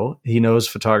 though. He knows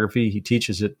photography. He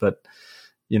teaches it. But,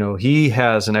 he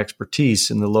has an expertise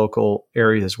in the local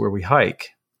areas where we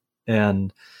hike.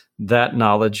 And that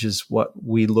knowledge is what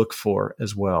we look for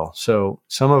as well. So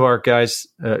some of our guys,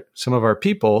 some of our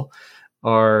people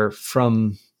are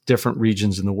from different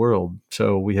regions in the world.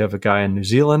 So we have a guy in New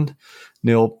Zealand,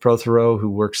 Neil Prothero, who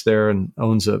works there and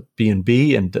owns a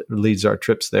B&B and leads our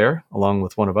trips there along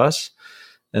with one of us.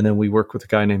 And then we work with a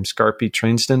guy named Skarpi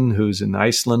Trainston, who's in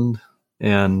Iceland.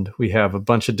 And we have a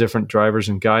bunch of different drivers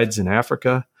and guides in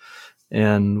Africa.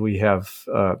 And we have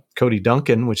Cody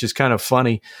Duncan, which is kind of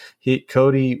funny.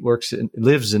 Cody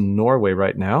lives in Norway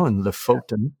right now, in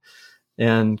Lofoten.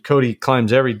 And Cody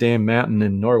climbs every damn mountain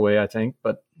in Norway, I think.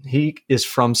 But he is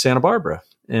from Santa Barbara.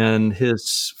 And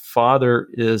his father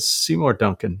is Seymour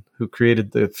Duncan, who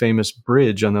created the famous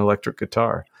bridge on the electric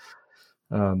guitar.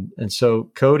 And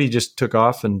so Cody just took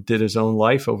off and did his own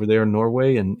life over there in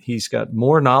Norway. And he's got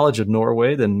more knowledge of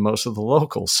Norway than most of the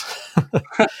locals.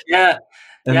 Yeah.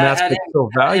 And that's what's so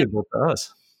valuable to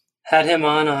us. Had him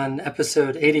on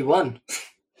episode 81.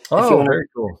 Oh, very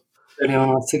cool. If anyone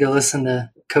wants to go listen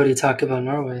to Cody talk about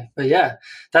Norway. But yeah,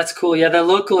 that's cool. Yeah, that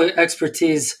local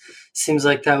expertise seems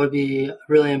like that would be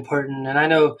really important. And I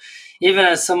know even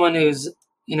as someone who's,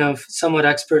 somewhat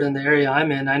expert in the area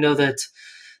I'm in, I know that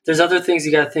there's other things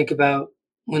you got to think about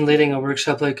when leading a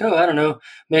workshop, like,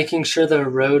 making sure the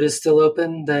road is still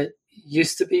open that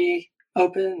used to be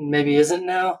open, maybe isn't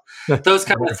now. Those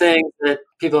kind of things that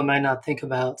people might not think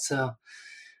about. So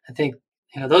I think,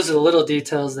 those are the little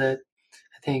details that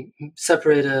I think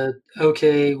separate a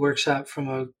okay workshop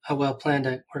from a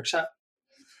well-planned workshop.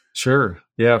 Sure.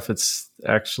 Yeah. If it's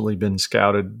actually been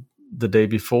scouted the day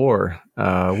before,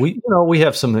 we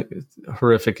have some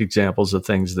horrific examples of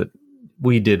things that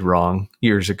we did wrong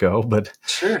years ago, but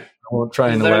sure, I won't try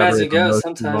and learn elaborate as you go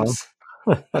sometimes.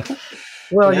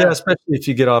 Well, yeah, especially if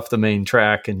you get off the main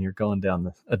track and you're going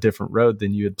down a different road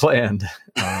than you had planned.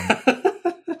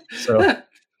 So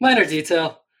minor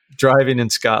detail. Driving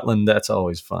in Scotland, that's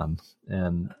always fun.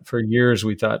 And for years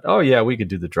we thought, oh yeah, we could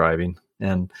do the driving.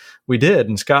 And we did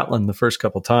in Scotland the first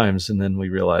couple times. And then we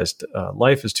realized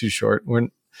life is too short.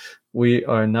 We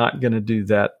are not going to do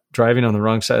that driving on the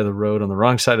wrong side of the road, on the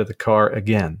wrong side of the car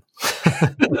again.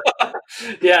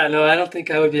 Yeah, no, I don't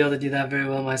think I would be able to do that very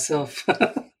well myself.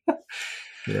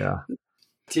 Yeah.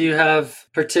 Do you have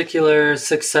particular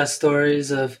success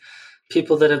stories of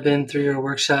people that have been through your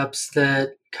workshops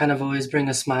that kind of always bring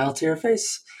a smile to your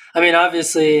face? I mean,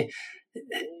 obviously,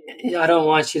 I don't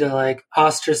want you to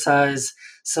ostracize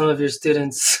some of your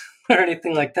students or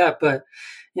anything like that, but,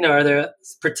 are there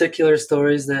particular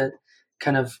stories that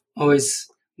kind of always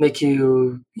make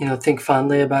you, think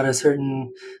fondly about a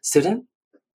certain student?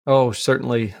 Oh,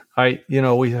 certainly.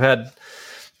 We've had,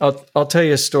 I'll tell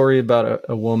you a story about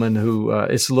a woman who,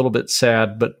 it's a little bit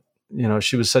sad, but,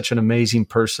 she was such an amazing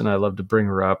person. I love to bring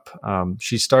her up.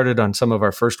 She started on some of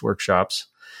our first workshops,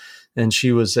 and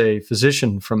she was a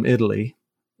physician from Italy,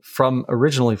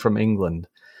 originally from England.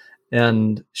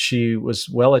 And she was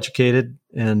well educated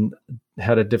and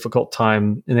had a difficult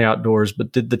time in the outdoors,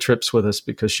 but did the trips with us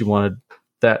because she wanted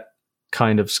that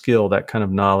kind of skill, that kind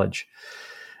of knowledge.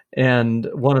 And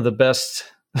one of the best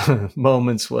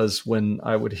moments was when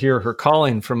I would hear her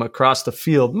calling from across the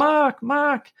field,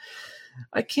 Mark,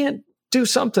 I can't do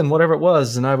something, whatever it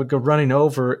was. And I would go running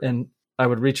over and I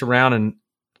would reach around and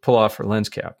pull off her lens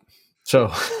cap.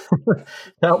 So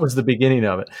that was the beginning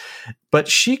of it. But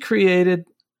she created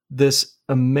this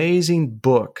amazing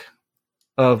book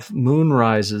of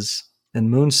moonrises and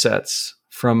moonsets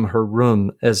from her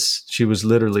room as she was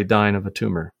literally dying of a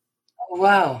tumor. Oh,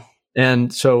 wow.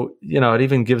 And so, it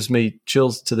even gives me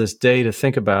chills to this day to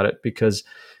think about it, because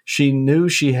she knew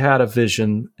she had a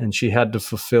vision and she had to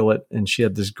fulfill it. And she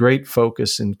had this great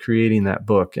focus in creating that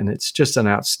book. And it's just an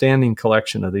outstanding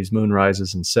collection of these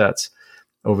moonrises and sets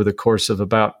over the course of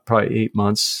about probably 8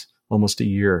 months, almost a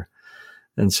year.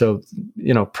 And so,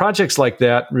 projects like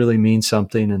that really mean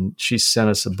something. And she sent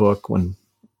us a book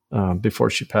before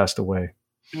she passed away.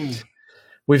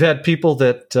 We've had people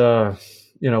that,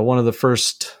 one of the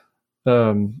first,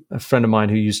 a friend of mine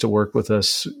who used to work with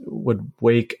us would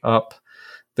wake up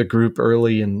the group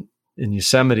early in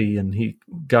Yosemite, and he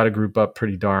got a group up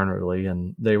pretty darn early,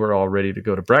 and they were all ready to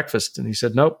go to breakfast. And he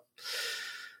said, nope,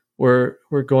 we're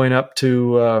going up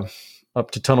to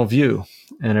Tunnel View.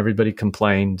 And everybody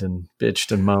complained and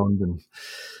bitched and moaned. And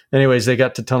anyways, they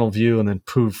got to Tunnel View, and then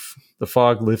poof, the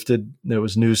fog lifted. There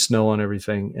was new snow on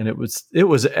everything. And it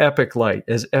was epic light,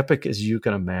 as epic as you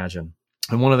can imagine.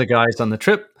 And one of the guys on the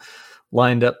trip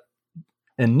lined up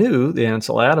and knew the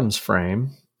Ansel Adams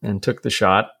frame and took the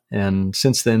shot. And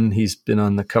since then, he's been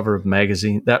on the cover of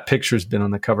magazine. That picture's been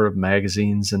on the cover of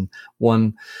magazines and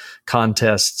won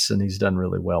contests, and he's done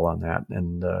really well on that.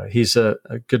 And he's a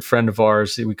good friend of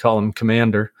ours. We call him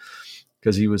Commander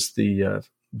because he was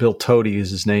Bill Tody is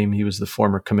his name. He was the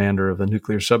former commander of a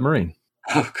nuclear submarine.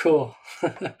 Oh, cool.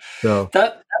 So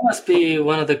that must be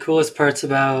one of the coolest parts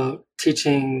about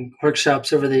teaching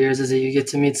workshops over the years, is that you get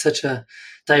to meet such a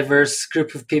diverse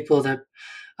group of people that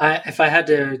if I had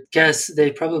to guess,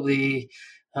 they probably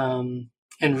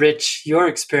enrich your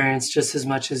experience just as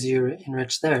much as you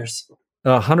enrich theirs.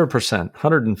 100%,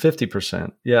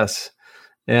 150%. Yes.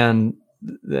 And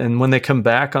when they come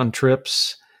back on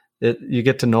trips, you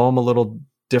get to know them a little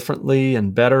differently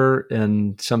and better.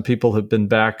 And some people have been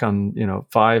back on,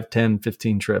 5, 10,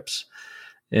 15 trips.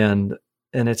 And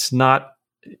it's not,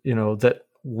 that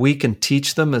we can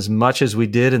teach them as much as we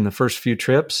did in the first few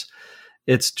trips.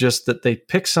 It's just that they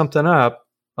pick something up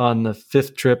on the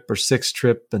 5th trip or 6th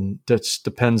trip, and that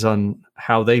depends on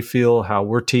how they feel, how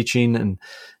we're teaching, and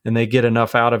they get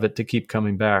enough out of it to keep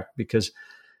coming back because,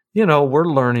 we're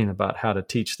learning about how to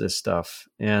teach this stuff,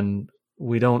 and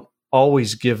we don't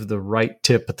always give the right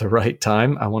tip at the right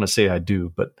time. I want to say I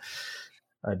do, but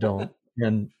I don't.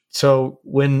 And so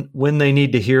when they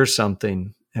need to hear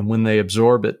something and when they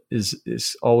absorb it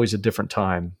is always a different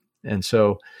time. And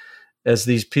so as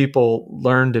these people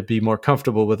learn to be more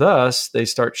comfortable with us, they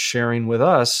start sharing with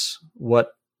us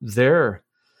what their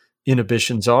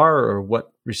inhibitions are or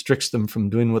what restricts them from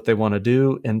doing what they want to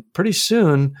do. And pretty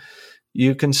soon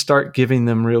you can start giving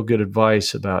them real good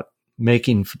advice about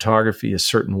making photography a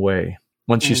certain way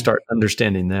once you start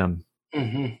understanding them.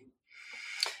 Mm-hmm.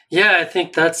 Yeah, I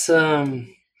think that's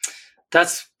one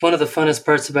of the funnest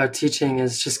parts about teaching,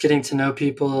 is just getting to know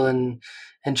people and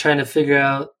trying to figure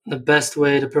out the best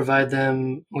way to provide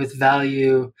them with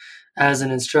value as an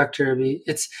instructor.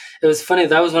 It was funny.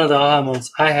 That was one of the aha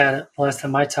moments I had last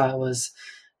time I taught was,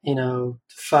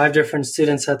 5 different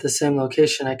students at the same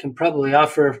location. I can probably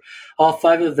offer all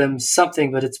 5 of them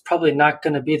something, but it's probably not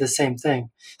going to be the same thing.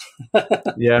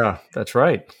 Yeah, that's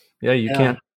right. Yeah,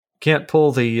 you can't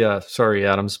pull the sorry,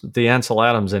 Adams, but the Ansel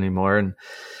Adams anymore and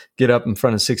get up in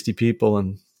front of 60 people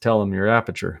and tell them your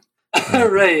aperture.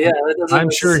 Right. Yeah. I'm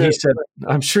sure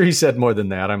he said more than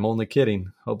that. I'm only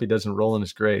kidding. Hope he doesn't roll in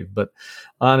his grave. But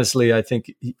honestly, I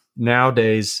think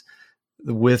nowadays,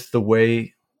 with the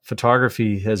way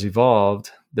photography has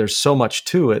evolved, there's so much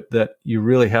to it that you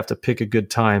really have to pick a good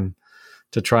time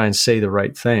to try and say the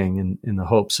right thing in the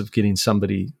hopes of getting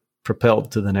somebody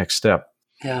propelled to the next step.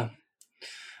 Yeah.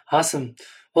 Awesome.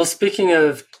 Well, speaking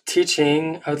of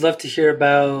teaching, I would love to hear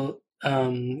about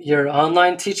your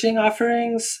online teaching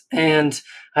offerings. And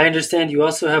I understand you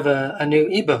also have a new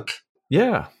ebook.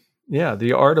 Yeah.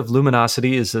 The Art of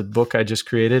Luminosity is a book I just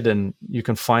created, and you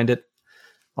can find it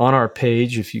on our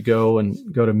page. If you go to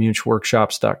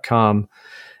munchworkshops.com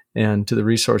and to the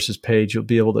resources page, you'll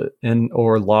be able to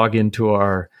or log into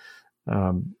our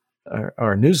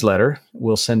newsletter.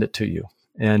 We'll send it to you.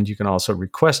 And you can also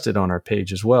request it on our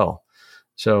page as well.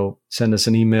 So send us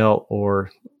an email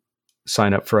or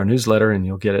sign up for our newsletter and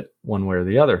you'll get it one way or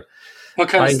the other. What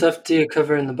kind of stuff do you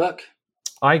cover in the book?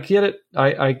 I get it.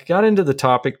 I got into the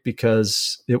topic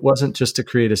because it wasn't just to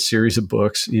create a series of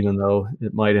books, even though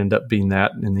it might end up being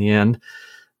that in the end.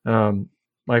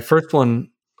 My first one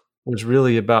was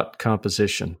really about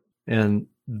composition. And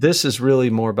this is really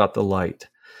more about the light.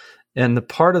 And the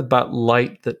part about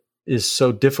light that is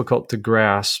so difficult to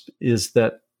grasp is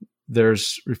that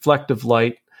there's reflective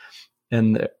light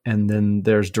and then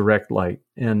there's direct light,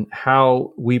 and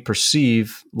how we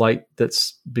perceive light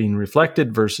that's being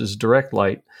reflected versus direct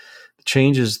light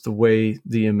changes the way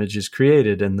the image is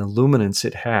created and the luminance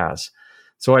it has.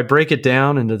 So I break it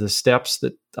down into the steps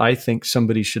that I think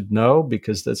somebody should know,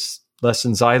 because that's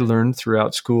lessons I learned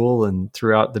throughout school and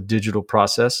throughout the digital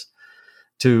process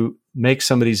to make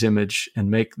somebody's image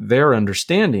and make their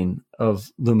understanding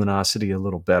of luminosity a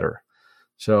little better.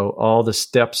 So all the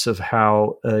steps of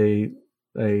how a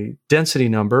density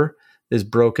number is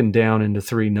broken down into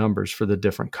 3 numbers for the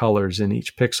different colors in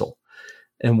each pixel,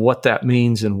 and what that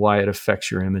means and why it affects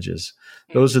your images.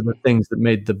 Those are the things that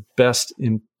made the best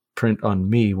imprint on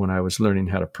me when I was learning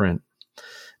how to print.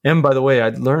 And by the way, I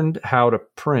learned how to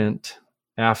print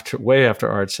way after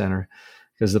Art Center,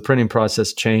 because the printing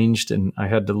process changed and I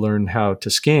had to learn how to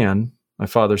scan my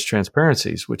father's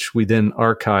transparencies, which we then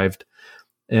archived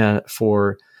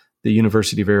for the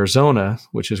University of Arizona,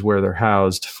 which is where they're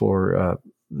housed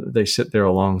they sit there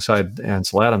alongside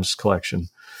Ansel Adams' collection.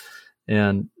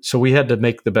 And so we had to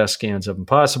make the best scans of them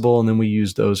possible. And then we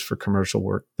used those for commercial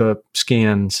work, the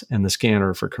scans and the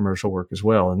scanner for commercial work as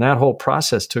well. And that whole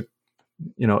process took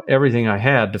everything I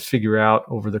had to figure out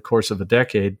over the course of a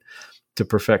decade to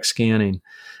perfect scanning.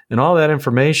 And all that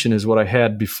information is what I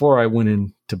had before I went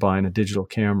into buying a digital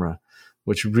camera,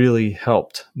 which really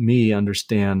helped me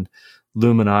understand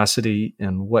luminosity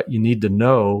and what you need to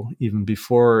know even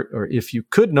before, or if you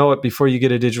could know it before you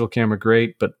get a digital camera,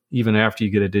 great. But even after you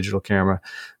get a digital camera,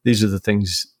 these are the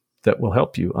things that will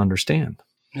help you understand.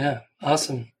 Yeah,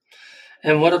 awesome.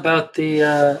 And what about the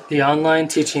online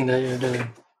teaching that you're doing?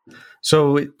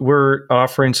 So we're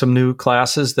offering some new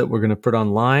classes that we're going to put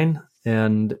online,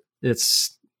 and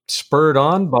it's spurred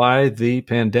on by the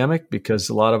pandemic because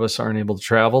a lot of us aren't able to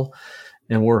travel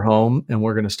and we're home, and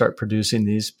we're going to start producing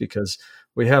these because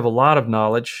we have a lot of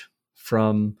knowledge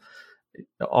from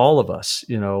all of us,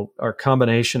 our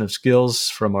combination of skills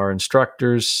from our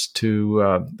instructors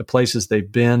to the places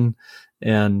they've been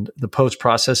and the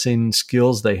post-processing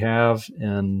skills they have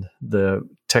and the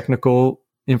technical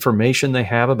information they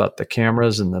have about the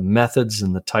cameras and the methods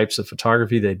and the types of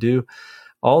photography they do.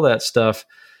 All that stuff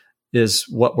is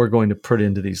what we're going to put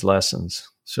into these lessons.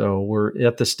 So we're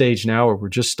at the stage now where we're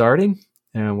just starting,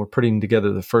 and we're putting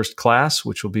together the first class,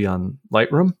 which will be on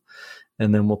Lightroom.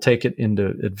 And then we'll take it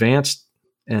into advanced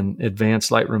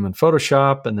Lightroom and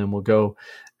Photoshop. And then we'll go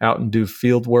out and do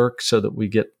field work so that we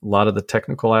get a lot of the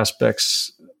technical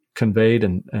aspects conveyed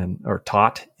and are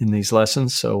taught in these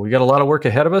lessons. So we got a lot of work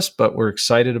ahead of us, but we're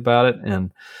excited about it.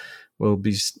 And we'll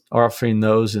be offering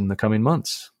those in the coming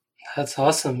months. That's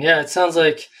awesome. Yeah, it sounds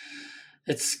like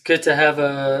it's good to have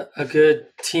a good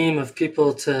team of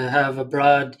people to have a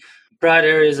broad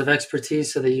areas of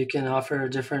expertise so that you can offer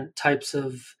different types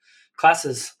of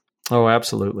classes. Oh,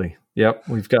 absolutely. Yep.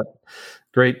 We've got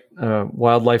great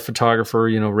wildlife photographer,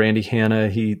 Randy Hanna.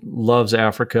 He loves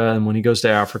Africa. And when he goes to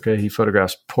Africa, he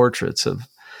photographs portraits of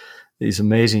these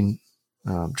amazing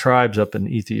tribes up in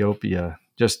Ethiopia.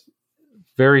 Just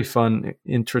very fun,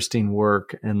 interesting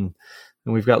work. And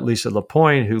we've got Lisa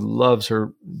Lapointe, who loves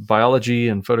her biology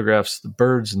and photographs the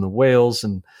birds and the whales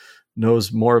and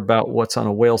knows more about what's on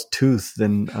a whale's tooth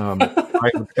than I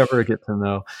would ever get to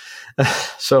know.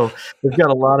 So we've got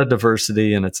a lot of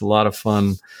diversity, and it's a lot of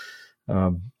fun,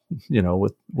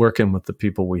 with working with the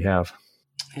people we have.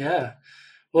 Yeah.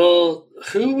 Well,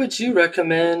 who would you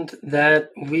recommend that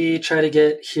we try to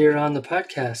get here on the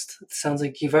podcast? It sounds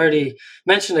like you've already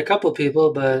mentioned a couple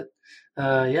people, but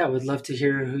would love to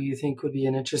hear who you think would be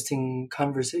an interesting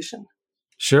conversation.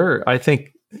 Sure. I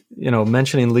think,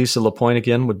 mentioning Lisa Lapointe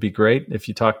again would be great. If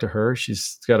you talk to her,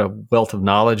 she's got a wealth of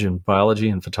knowledge in biology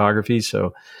and photography.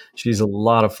 So she's a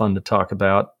lot of fun to talk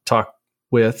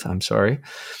with.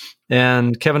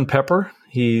 And Kevin Pepper,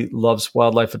 he loves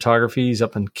wildlife photography. He's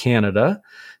up in Canada.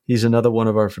 He's another one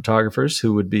of our photographers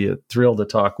who would be a thrill to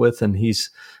talk with. And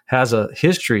has a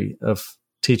history of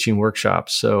teaching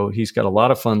workshops. So he's got a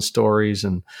lot of fun stories,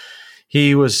 and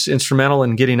he was instrumental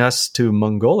in getting us to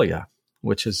Mongolia,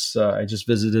 which is, I just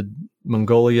visited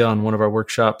Mongolia on one of our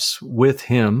workshops with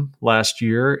him last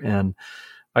year. And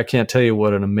I can't tell you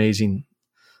what an amazing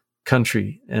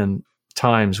country and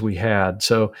times we had.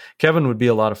 So Kevin would be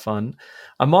a lot of fun.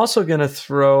 I'm also going to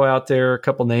throw out there a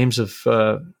couple names of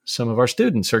some of our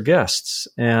students or guests.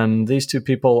 And these two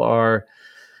people are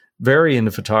very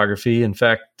into photography, in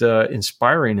fact,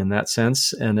 inspiring in that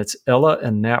sense. And it's Ella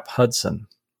and Knapp Hudson.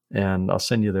 And I'll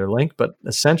send you their link. But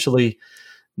essentially,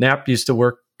 Knapp used to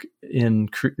work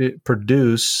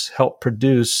help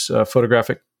produce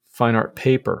photographic fine art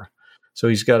paper. So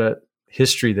he's got a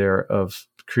history there of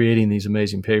creating these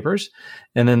amazing papers.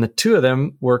 And then the two of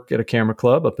them work at a camera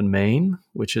club up in Maine,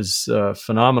 which is a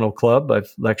phenomenal club.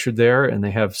 I've lectured there, and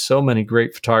they have so many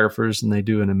great photographers, and they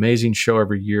do an amazing show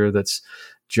every year that's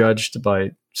judged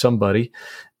by somebody.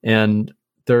 And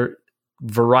their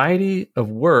variety of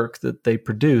work that they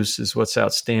produce is what's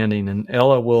outstanding. And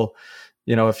Ella will,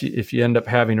 if you end up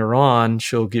having her on,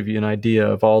 she'll give you an idea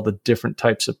of all the different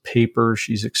types of paper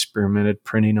she's experimented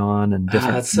printing on and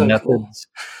different methods.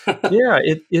 Cool. Yeah,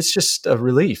 it's just a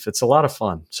relief. It's a lot of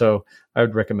fun. So I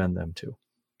would recommend them too.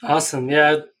 Awesome.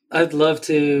 Yeah, I'd love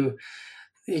to.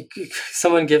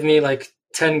 Someone give me like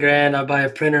 10 grand, I'll buy a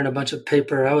printer and a bunch of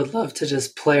paper. I would love to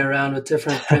just play around with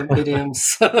different print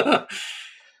mediums.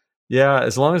 Yeah,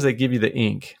 as long as they give you the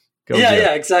ink.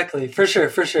 Yeah, exactly. For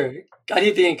sure. I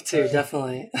need the ink too,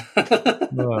 definitely.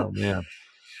 Oh, man.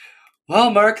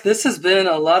 Well, Mark, this has been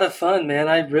a lot of fun, man.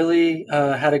 I really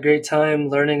had a great time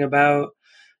learning about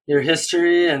your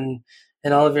history and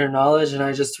all of your knowledge, and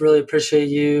I just really appreciate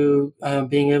you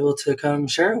being able to come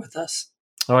share it with us.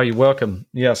 Oh, you're welcome.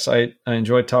 Yes, I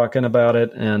enjoyed talking about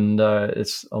it, and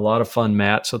it's a lot of fun,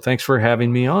 Matt. So thanks for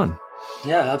having me on.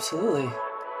 Yeah, absolutely.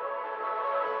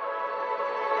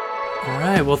 All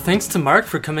right. Well, thanks to Mark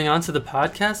for coming on to the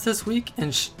podcast this week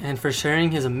and for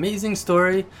sharing his amazing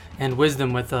story and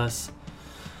wisdom with us.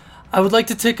 I would like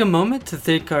to take a moment to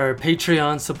thank our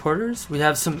Patreon supporters. We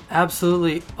have some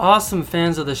absolutely awesome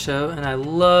fans of the show, and I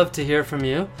love to hear from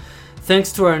you.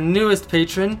 Thanks to our newest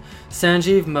patron,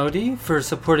 Sanjeev Modi, for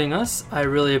supporting us. I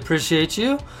really appreciate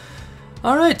you.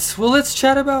 All right, well, let's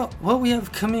chat about what we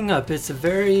have coming up. It's a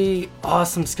very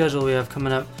awesome schedule we have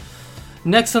coming up.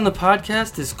 Next on the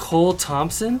podcast is Cole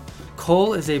Thompson.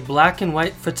 Cole is a black and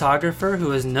white photographer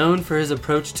who is known for his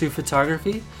approach to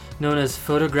photography, known as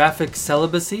photographic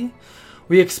celibacy.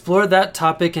 We explore that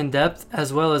topic in depth,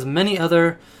 as well as many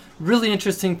other really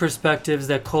interesting perspectives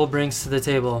that Cole brings to the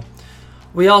table.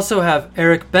 We also have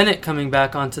Eric Bennett coming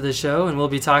back onto the show, and we'll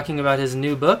be talking about his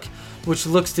new book, which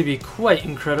looks to be quite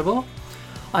incredible.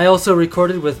 I also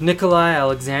recorded with Nikolai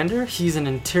Alexander. He's an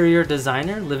interior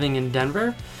designer living in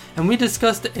Denver, and we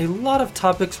discussed a lot of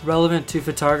topics relevant to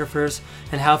photographers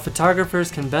and how photographers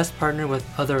can best partner with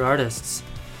other artists.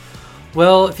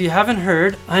 Well, if you haven't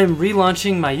heard, I am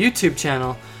relaunching my YouTube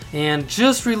channel and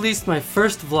just released my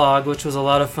first vlog, which was a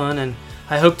lot of fun and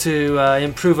I hope to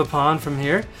improve upon from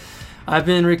here. I've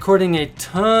been recording a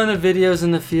ton of videos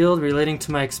in the field relating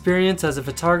to my experience as a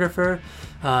photographer,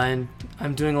 and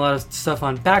I'm doing a lot of stuff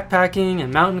on backpacking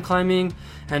and mountain climbing,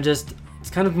 and it's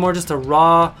kind of more just a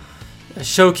raw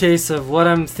showcase of what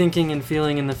I'm thinking and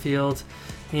feeling in the field.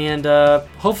 And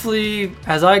hopefully,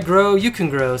 as I grow, you can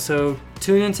grow. So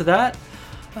tune into that.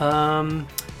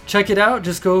 Check it out.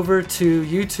 Just go over to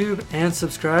YouTube and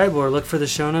subscribe, or look for the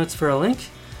show notes for a link.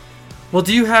 Well,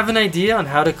 do you have an idea on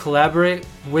how to collaborate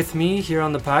with me here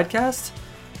on the podcast?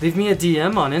 Leave me a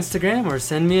DM on Instagram or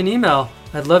send me an email.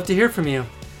 I'd love to hear from you.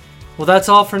 Well, that's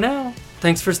all for now.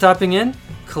 Thanks for stopping in,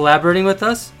 collaborating with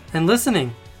us, and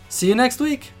listening. See you next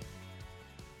week.